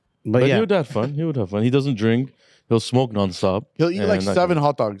 Moses. But But yeah, he would have fun. He would have fun. He doesn't drink. He'll smoke nonstop. He'll eat like And that- 7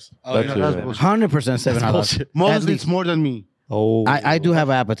 hot dogs. That yeah, too, that's yeah. bullshit. 100% 700. Moses least. eats more than me. Oh, I do have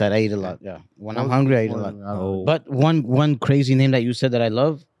an appetite. I eat a lot. Yeah. When I'm Moses hungry, I eats eat a more lot. than me. I don't know. Oh. But one crazy name that you said that I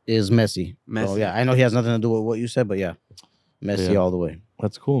love is Messi. So Messi. yeah, I know he has nothing to do with what you said, but yeah, Messi Yeah. all the way.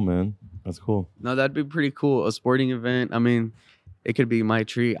 That's cool, man. That's cool. No, that'd be pretty cool. A sporting event. I mean, it could be my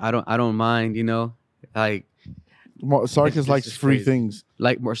treat. I don't mind, Like Sarkis This likes is free crazy. things.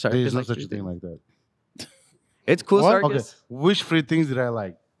 more Sarkis. There's no like such a free thing things. like that. It's cool, What? Sarkis. Okay. Which free things did I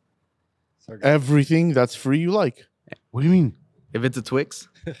like? Everything that's free, you like. What do you mean? If it's a Twix.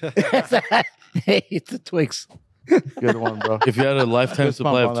 Hey, it's a Twix. Good one, bro. If you had a lifetime Fist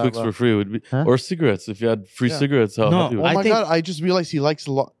supply bump of on that, Twix bro. for free, it would be Huh? or cigarettes. If you had free Yeah. cigarettes, how No, happy Oh would I my think- god! I just realized he likes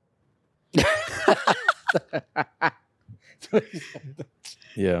a lot.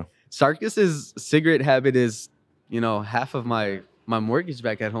 Yeah. Sarkis's cigarette habit is, half of my mortgage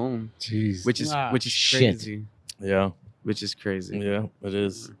back at home, jeez. which is Shit. crazy. Yeah. Which is crazy. Yeah. It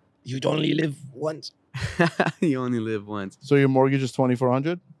is. You'd only live once. You only live once. So your mortgage is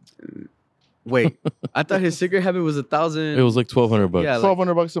 2,400. Wait, I thought his cigarette habit was 1,000. It was like $1,200. Yeah, like-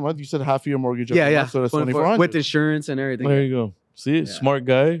 $1,200 a month. You said half of your mortgage. yeah, every yeah. month, so that's 24 2,400 with insurance and everything. There you go. See, smart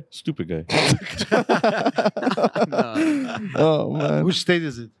guy, stupid guy. Oh man, Which state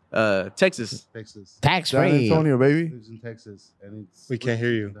is it? Texas. Texas. Tax San free. Antonio, baby. Lives in Texas, and it's. We can't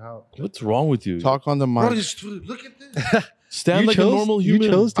hear you. in the house. What's wrong with you? Talk on the Bro, mic. this, look at this. Stand like a normal You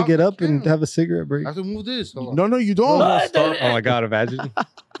human. chose to get up and Yeah. have a cigarette break. I have to move this. Hold on. No, you don't. Oh my god! Imagine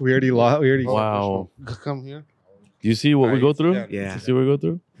we already lost. We already. Wow. Come here. Do you see what we go through? Yeah. You see what we go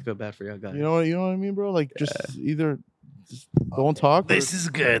through? I feel bad for y'all guys. You know what I mean, bro? Like just either just don't talk. or- is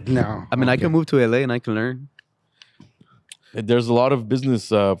good now. I mean, I can move to LA and I can learn. There's a lot of business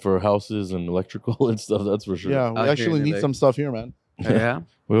for houses and electrical and stuff. That's for sure. yeah, we Out here actually in need LA. some stuff here, man. Yeah.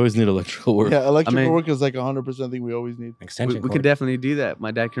 We always need electrical work. Yeah, electrical I mean- work is like 100% thing we always need. Extension We cord. could definitely do that.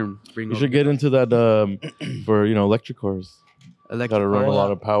 My dad can bring You over should get into that for electric cars. electric Got to run a cars.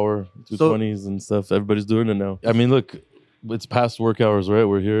 lot of power, 220s and stuff. Everybody's doing it now. I mean, look, it's past work hours, right?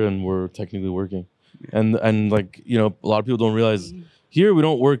 We're here and we're technically working, and like a lot of people don't realize here we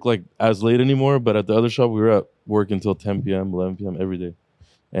don't work like as late anymore. But at the other shop, we were at work until 10 p.m., 11 p.m. every day,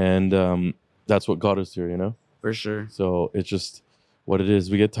 and that's what got us here. For sure. So it's just what it is.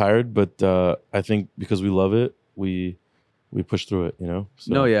 We get tired, but I think because we love it, we push through it. So,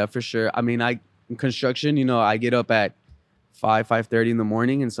 No, yeah, for sure. I mean, in construction, I get up at 5:30 in the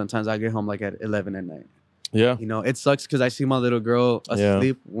morning, and sometimes I get home like at 11 at night. Yeah. You know, it sucks because I see my little girl Yeah.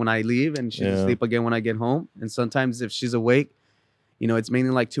 asleep when I leave, and she's Yeah. asleep again when I get home. And sometimes if she's awake, you know, it's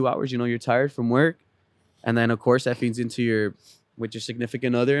mainly like 2 hours. You know, you're tired from work, and then of course that feeds into your with your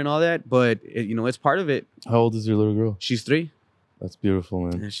significant other and all that. But you know, it's part of it. How old is your little girl? She's 3. That's beautiful,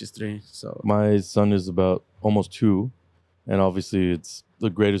 man. Yeah, she's 3. So My son is about almost 2, and obviously it's the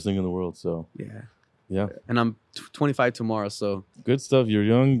greatest thing in the world. So yeah, yeah, and I'm 25 tomorrow. So good stuff. You're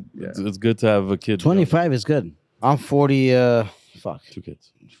young. Yeah. It's good to have a kid. 25 is good. I'm 40. Fuck. 2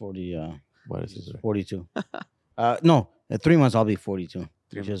 kids. 40. Why did I say that? 42. No, in 3 months I'll be 42,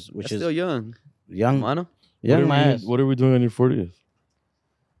 which that's is still young. young. Mano? Young my ass. What are we doing on your 40th?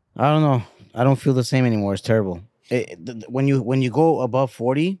 I don't know. I don't feel the same anymore. It's terrible. When you go above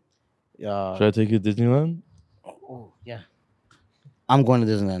 40, Should I take you to Disneyland? oh yeah, I'm going to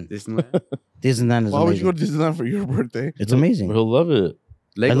Disneyland. Disneyland. Disneyland is Why would you amazing. go to Disneyland for your birthday? It's amazing. He'll love it.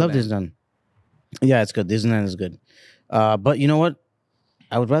 I love Legoland. Disneyland. Yeah, it's good. Disneyland is good. But you know what?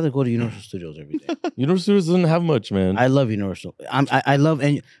 I would rather go to Universal Studios every day. Universal Studios doesn't have much, man. I love Universal. I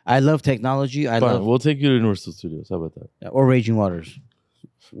love technology. I Fine, love we'll take you to Universal Studios. How about that? or Raging Waters.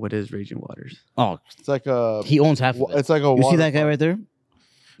 What is Raging Waters? Oh, It's like a. he owns half of it. It's like a. You see water that guy park. right there?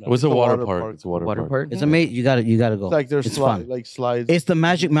 What's a a water water park? park. It's a water, Water park. park? It's amazing. You gotta go. It's like there's it's fun. like slides. It's the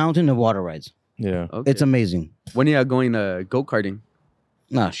Magic Mountain of water rides. Yeah. Okay. It's amazing. When are you going go karting?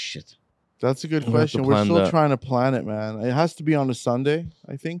 Nah, shit. That's a good We'll have to question. We're plan still that. trying to plan it, man. It has to be on a Sunday,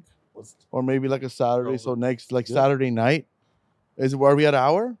 I think, or maybe like a Saturday. So next, like Yeah. Saturday night, are we at an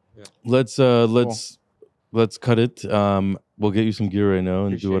hour? Let's cut it. We'll get you some gear right now and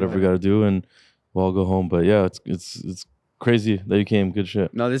Appreciate do whatever it. we gotta do, and we'll all go home. But yeah, it's crazy that you came. Good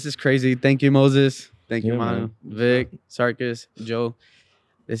shit. No, this is crazy. Thank you, Moses. Thank you, Yeah, Manu, man. Vic, Sarkis, Joe.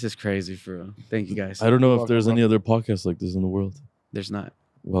 This is crazy for real. Thank you guys. I don't know You're if welcome, there's bro. any other podcast like this in the world. There's not.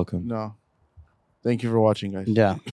 Welcome. No. Thank you for watching, guys. Yeah.